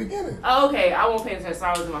said it in the beginning. Oh, okay. I won't pay attention, so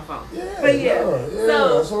I was in my phone. Yeah. But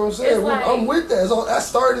So, that's what I'm saying. I'm with that. I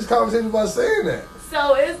started this conversation by saying that.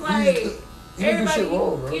 So it's like everybody, do shit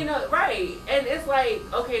wrong, bro. Right. And it's like,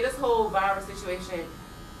 okay, this whole virus situation,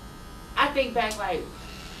 I think back like,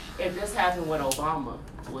 if this happened with Obama,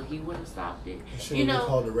 well, he would have stopped it. It should have been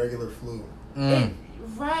called the regular flu.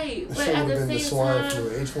 Right, That but shit at would the have been the same swine time, flu,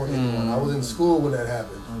 H1N1. I was in school when that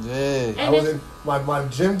happened. Yeah. I was in my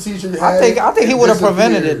gym teacher. I think he would have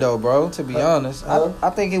prevented it disappeared. though, bro. To be honest, Huh? I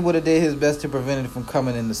think he would have did his best to prevent it from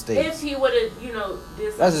coming in the if states. he would have,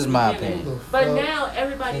 did That's just my something in it. opinion. But now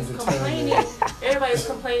everybody's complaining. Everybody's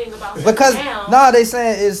complaining about it Because now. they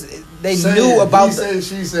saying is they Say knew it. about He said,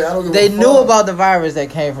 she said. I don't give they a fuck. knew about the virus that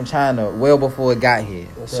came from China well before it got here.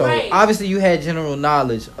 Okay. So Right. obviously you had general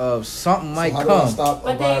knowledge of something might How do I come. stop a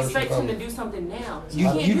But they virus expect from him to coming? do something now. You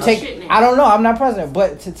can't do take. shit now. I don't know. I'm not president,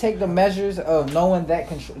 but to take the measures of knowing that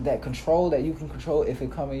control that you can control if it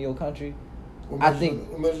come in your country. What I measures- think-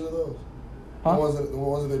 What measures are those? Huh? The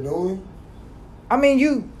ones that they're doing? I mean,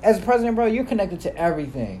 you as president, bro, you're connected to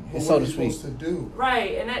everything, What so are to you speak. supposed to do?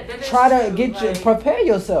 Right, and that is Try to true, get you like- prepare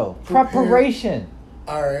yourself. Prepare. Preparation.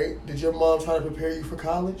 All right. Did your mom try to prepare you for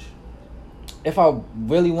college? If I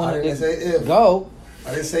really I wanted didn't say to if. go, I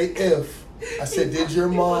didn't say if. I said, did your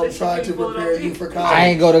mom try to prepare you for college? I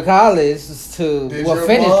ain't go to college to Did well your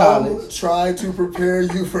finish mom college. try to prepare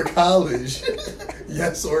you for college?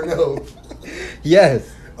 Yes or no? Yes.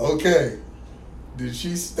 Okay. Did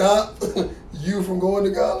she stop you from going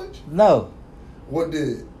to college? No. What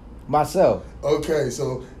did? Myself. Okay,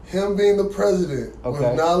 so him being the president Okay.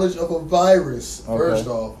 with knowledge of a virus, Okay. first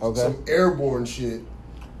off, Okay. some airborne shit.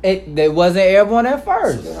 It wasn't airborne at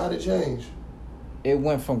first. Then how'd it change? It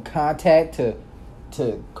went from contact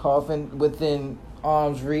to coughing within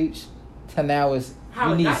arm's reach to now it's How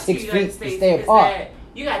you it need got to 6 the United feet to States stay is apart. that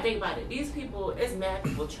you gotta think about it. These people, it's mad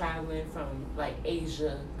people traveling from like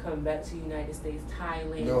Asia, coming back to the United States,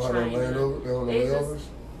 Thailand, They don't have China. no layovers? They don't have no They layovers?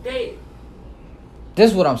 They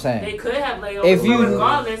This is what I'm saying. they could have layovers, If but you-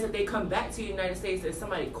 regardless, if they come back to the United States and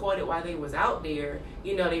somebody caught it while they was out there,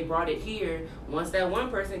 they brought it here. Once that one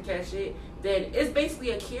person catch it, then it's basically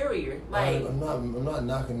a carrier. Like, I'm not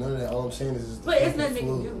knocking none of that. All I'm saying is but it's fucking nothing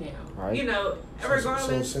flu. new now. Right. So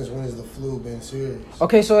Regardless. since when has the flu been serious?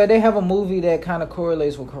 Okay, so they have a movie that kind of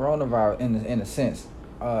correlates with coronavirus in a sense.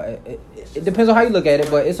 It depends on how you look at it,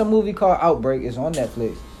 but it's a movie called Outbreak. It's on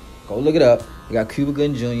Netflix. Go look it up. You got Cuba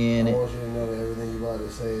Gooding Jr. in I it. want you to know that everything you're about to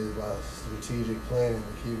say is about strategic planning.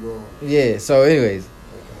 Keep going. Yeah. So, anyways,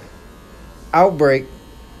 Okay. Outbreak.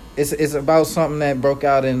 It's about something that broke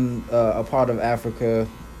out in a part of Africa,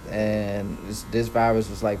 and this virus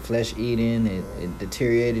was like flesh eating. It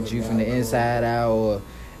deteriorated you from the inside out. Or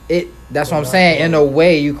that's what I'm saying. In a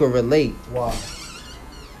way, you could relate Why?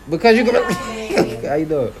 because you could. Hi. How you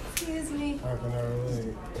doing? Excuse me. How can I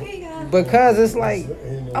relate? Here you go. Because it's like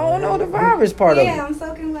I don't know the virus part of Yeah, it. I'm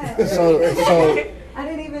soaking wet. So I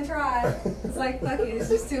didn't even try. It's like, fuck it. It's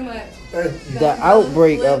just too much. Thank you. the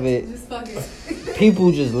outbreak of it, Just fuck it.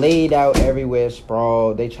 people just laid out everywhere,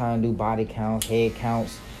 sprawled. They trying to do body counts, head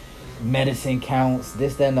counts, medicine counts,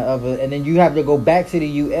 this, that, and the other, and then you have to go back to the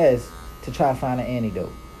U.S. to try to find an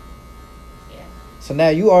antidote. Yeah. So now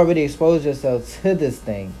you already exposed yourself to this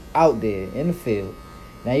thing out there in the field.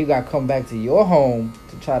 Now you got to come back to your home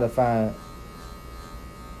to try to find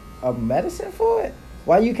a medicine for it.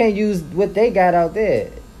 Why you can't use what they got out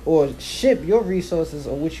there or ship your resources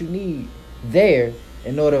or what you need there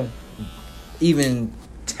in order even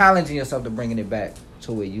talenting yourself to bringing it back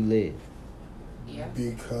to where you live. Yeah.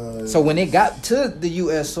 Because So when it got to the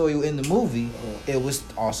U.S. soil in the movie, it was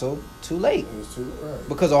also too late it was too right.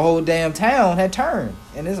 because a whole damn town had turned,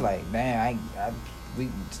 and it's like, man, we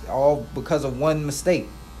all because of one mistake.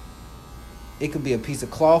 It could be a piece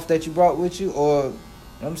of cloth that you brought with you, or you know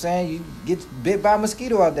what I'm saying, you get bit by a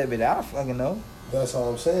mosquito out there, but I don't fucking know. That's all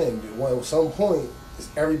I'm saying. At some point,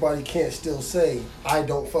 everybody can't still say I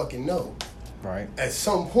don't fucking know. Right. At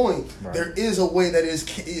some point, Right. there is a way that is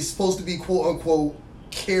supposed to be quote unquote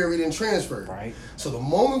carried and transferred. Right. So the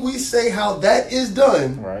moment we say how that is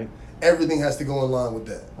done, Right. everything has to go in line with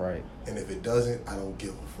that. Right. And if it doesn't, I don't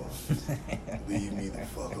give a fuck. Leave me the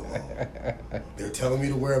fuck alone. They're telling me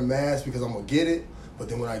to wear a mask because I'm gonna get it, but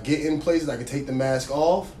then when I get in places, I can take the mask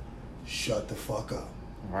off. Shut the fuck up.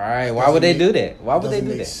 Right. Why would they do that? Why would they do Doesn't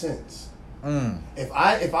make that? sense. Mm. If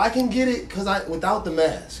I can get it without the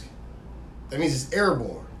mask, that means it's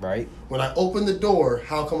airborne. Right. When I open the door,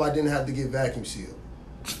 how come I didn't have to get vacuum sealed?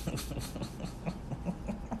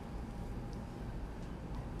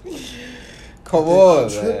 Come I'm on,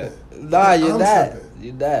 man. tripping. Nah, you're I'm not. tripping.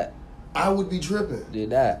 You're not. I would be tripping. You're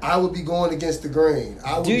not. I would be going against the grain.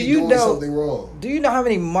 I would Do be you doing know- something wrong. Do you know how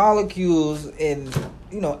many molecules and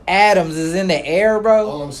atoms is in the air, bro?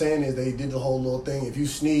 All I'm saying is they did the whole little thing. If you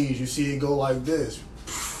sneeze, you see it go like this,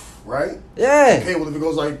 right? Yeah. Okay, well if it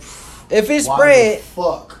goes like, If it why spread, the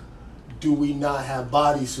fuck do we not have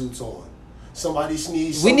bodysuits on? Somebody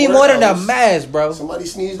sneezed. we need somewhere more than a else. mask, bro. Somebody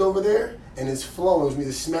sneezed over there, and it's flowing, which means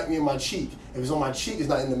it smacked me in my cheek. If it's on my cheek, it's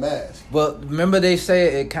not in the mask. But remember they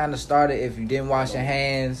say it kind of started if you didn't wash your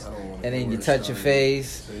hands, and then you touch your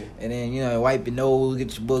face, and then you know wipe your nose,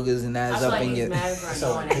 get your boogers, and that's up in your. Masks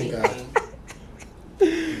aren't doing anything.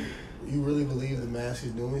 You really believe the mask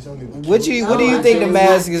is doing something? What do you think the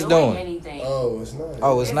mask is doing? Anything. Oh, it's not.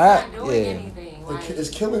 Oh, it's not. Doing anything. Like, It's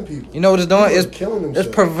killing people. You know what it's doing? It's killing themselves.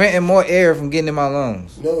 It's preventing more air from getting in my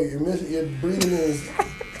lungs. No, you're breathing in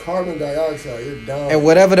carbon dioxide. You're dying. And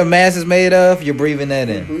whatever the mask is made of, you're breathing that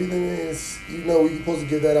in. Breathing in, we're supposed to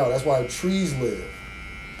get that out. That's why trees live.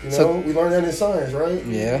 You know, So- we learned that in science, right?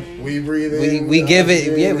 Yeah. We breathe in. We give it.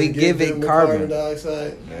 oxygen, Yeah, we and give it them the carbon.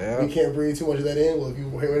 dioxide. Yeah. We can't breathe too much of that in. Well, if you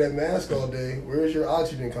wear that mask all day, where's your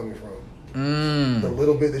oxygen coming from? The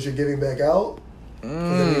little bit that you're giving back out,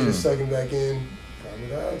 because then you're just sucking back in carbon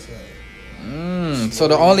dioxide. So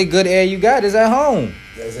the only good air you got is at home.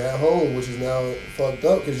 That's at home, which is now fucked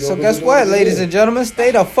up. So guess what, ladies and gentlemen? Stay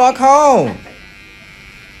the fuck home.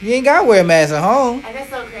 You ain't got to wear a mask at home. And it's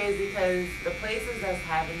so crazy because the places that's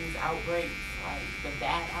having these outbreaks, like the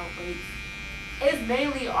bad outbreaks, it's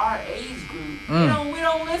mainly our age group. We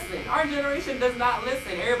don't listen. Our generation does not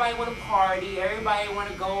listen. Everybody want to party. Everybody want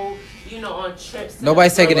to go, on trips.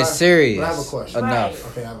 Nobody's taking it serious. I have a question.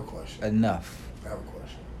 Enough. Okay, I have a question. Enough. I have a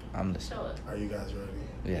question. I'm listening. Are you guys ready?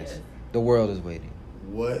 Yes. The world is waiting.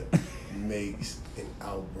 What makes an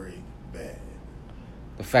outbreak bad?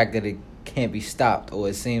 The fact that it can't be stopped, or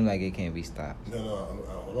it seems like it can't be stopped. No,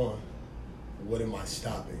 hold on. What am I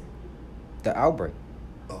stopping? The outbreak.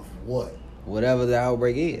 Of what? Whatever the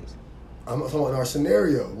outbreak is. I'm talking about our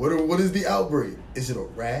scenario. What is the outbreak? Is it a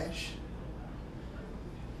rash?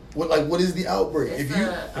 What is the outbreak? It's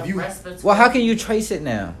if you Well, how can you trace it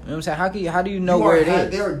now? You know what I'm saying? How do you know where it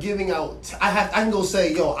is? They're giving out. I can go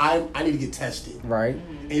say, yo, I need to get tested. Right.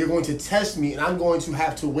 And you're going to test me, and I'm going to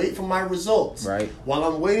have to wait for my results. Right. While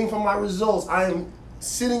I'm waiting for my results, I am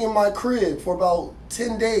sitting in my crib for about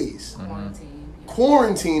 10 days.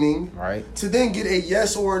 Quarantining. Right. To then get a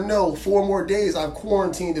yes or a no. 4 more days I've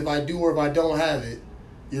quarantined if I do or if I don't have it.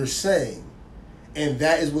 You're saying. And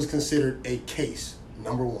that is what's considered a case.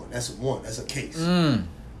 Number one. That's a case.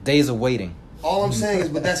 Days of waiting. All I'm saying is,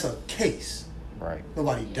 but that's a case. Right.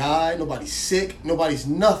 Nobody died. Nobody's sick. Nobody's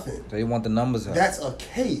nothing. They want the numbers up. That's a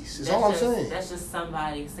case. That's all I'm saying. That's just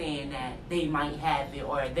somebody saying that they might have it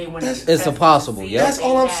or they want to. It's a possible. Yeah. That's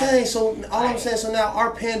all I'm saying. So I'm saying. So now our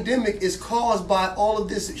pandemic is caused by all of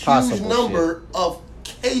this huge number of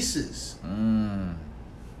cases. Who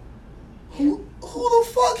the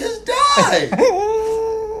fuck has died?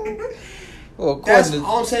 Well, That's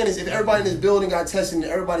all I'm saying is if everybody in this building got tested and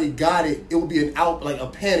everybody got it, it would be a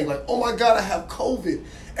panic. Like, oh my God, I have COVID.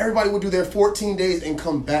 Everybody would do their 14 days and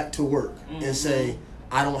come back to work and say,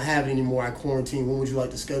 I don't have it anymore. I quarantine. When would you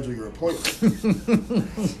like to schedule your appointment?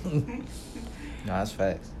 No, that's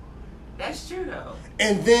facts. That's true though.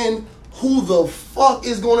 And then who the fuck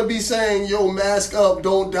is going to be saying, yo, mask up,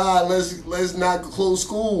 don't die, let's not close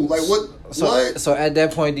school? Like what? So at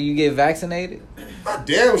that point, do you get vaccinated? I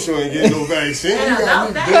damn sure ain't getting no vaccine.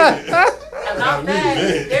 About that,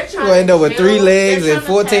 they're trying You end up with to 3 legs they're and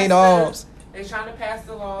trying to 14 pass arms. They're trying to pass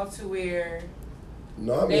the law to where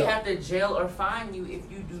No, they have to jail or fine you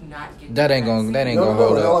if you do not get That the ain't gonna vaccine.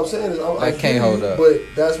 hold up. All I'm saying is I can't hold up. But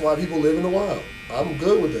that's why people live in the wild. I'm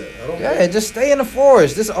good with that. I don't. Yeah, just stay in the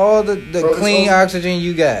forest. This all the Bro, clean oxygen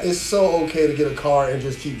you got. It's so okay to get a car and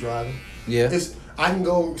just keep driving. Yeah. I can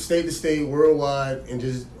go state to state, worldwide, and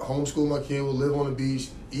just homeschool my kid. We'll live on the beach,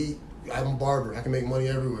 eat. I'm a barber. I can make money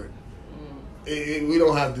everywhere. We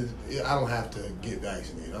don't have to. I don't have to get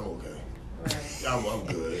vaccinated. I'm okay. Right. I'm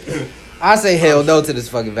good. I say hell no to this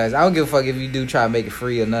fucking vaccine. I don't give a fuck if you do try to make it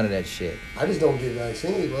free or none of that shit. I just don't get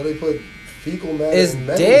vaccinated, bro. They put fecal matter. It's and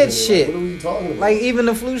metals dead in it. shit. Like, what are we talking about? Like even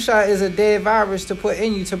the flu shot is a dead virus to put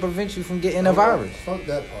in you to prevent you from getting a virus. Fuck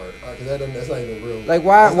that part. Because that's not even real. Like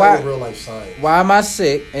that's why not even real life science. Why am I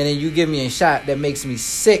sick and then you give me a shot that makes me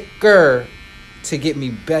sicker to get me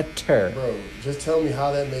better? Bro, just tell me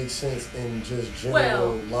how that makes sense in just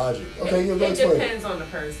general logic. Okay, it explain depends on the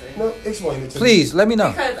person. No, explain it to me. Please, let me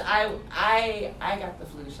know. Because I got the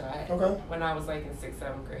flu shot Okay. when I was like in 6th,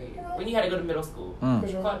 7th grade. When you had to go to middle school.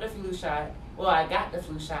 Sure. Caught the flu shot. Well, I got the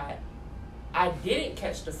flu shot. I didn't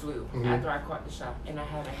catch the flu after I caught the shot, and I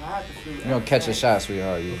haven't had the flu. You don't catch a shot,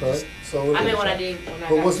 sweetheart. You Okay. So I mean, when I but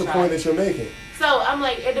got what's the shot. point that you're making? So I'm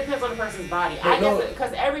like, it depends on the person's body. I guess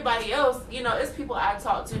because everybody else, it's people I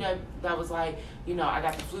talked to that was like, I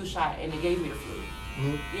got the flu shot and they gave me the flu.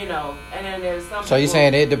 And then there's some. So you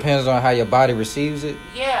saying it depends on how your body receives it?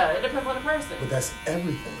 Yeah, it depends on the person. But that's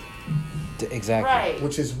everything. Exactly. Right.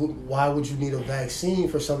 Which is why would you need a vaccine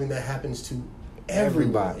for something that happens to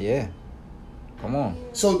everybody? Yeah. Come on.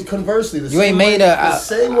 So conversely, the same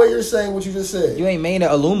way you're saying what you just said. You ain't made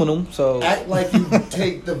of aluminum, so act like you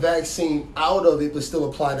take the vaccine out of it, but still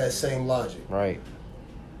apply that same logic. Right.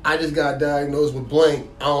 I just got diagnosed with blank.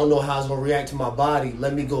 I don't know how it's gonna react to my body.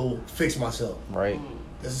 Let me go fix myself. Right.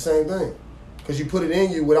 It's the same thing. Because you put it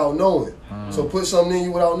in you without knowing. So put something in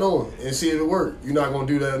you without knowing and see if it works. You're not gonna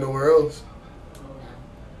do that nowhere else.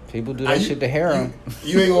 People do that shit to heroin.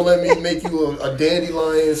 You ain't gonna let me make you a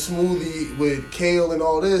dandelion smoothie with kale and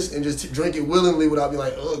all this and just drink it willingly without being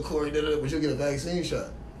like, oh, Corey, but you'll get a vaccine shot.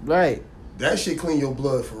 Right. That shit clean your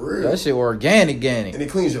blood for real. That shit organic. And it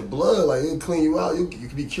cleans your blood. Like, it'll clean you out. You can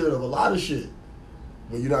be cured of a lot of shit.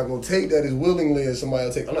 But you're not gonna take that as willingly as somebody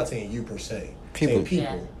will take. I'm not saying you per se. People.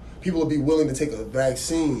 Yeah. People will be willing to take a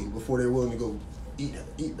vaccine before they're willing to go eat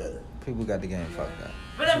better. People got the game fucked up.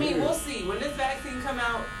 But I mean, we'll see when this vaccine come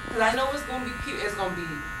out. Because I know it's gonna be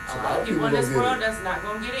a lot of people in this world that's not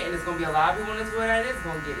gonna get it, and it's gonna be a lot of people in this world that is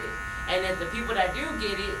gonna get it. And if the people that do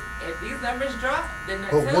get it, if these numbers drop, then that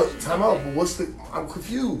tells you something. But I'm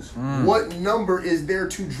confused. What number is there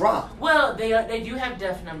to drop? Well, they do have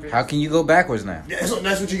death numbers. How can you go backwards now? Yeah, so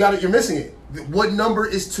that's what you got. You're missing it. What number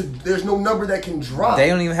is to? There's no number that can drop. They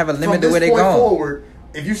don't even have a limit to where they going. going. Forward,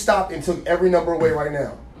 if you stopped and took every number away right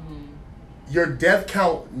now, your death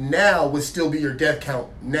count now would still be your death count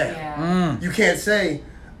now. Yeah. You can't say,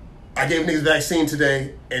 I gave niggas vaccine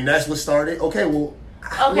today, and that's what started. Okay, well,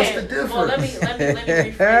 what's the difference? Well, let me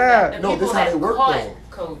rephrase that. The No, this people is how that they work, caught though.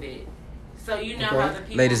 COVID. So you know how the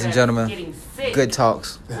people Ladies and that gentlemen, getting sick. good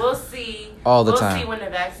talks. We'll see all the we'll time. See when the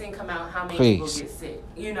vaccine come out how many Please. people get sick.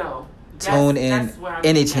 You know. Tune in where I'm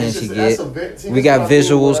any at. chance you That's get. We got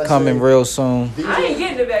visuals coming real soon. I ain't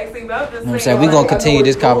getting the vaccine, but I'm just You know what I'm saying. saying? We're going to continue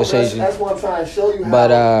this conversation. That's what I'm trying to show you.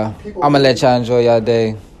 But I'm going to let y'all enjoy y'all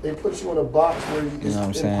day. They put you in a box where it's You know what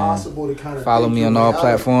I'm saying? impossible to kind of Follow think me your on way all out of it.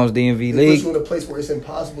 platforms, DMV They put League. you in a place where it's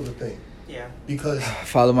impossible to think. Yeah. Because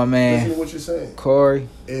Follow my listen man, to what you're saying. Corey.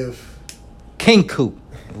 If King Coop,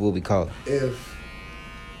 what we call it. if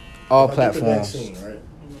All if I get the platforms. vaccine, right?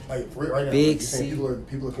 Like right now, Big like you're saying,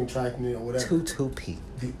 people are contracting it or whatever. 22P.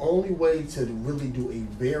 The only way to really do a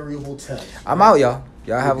variable test. I'm out, y'all.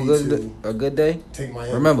 Y'all have would be a good day. Take my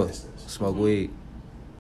Remember, for instance. smoke weed.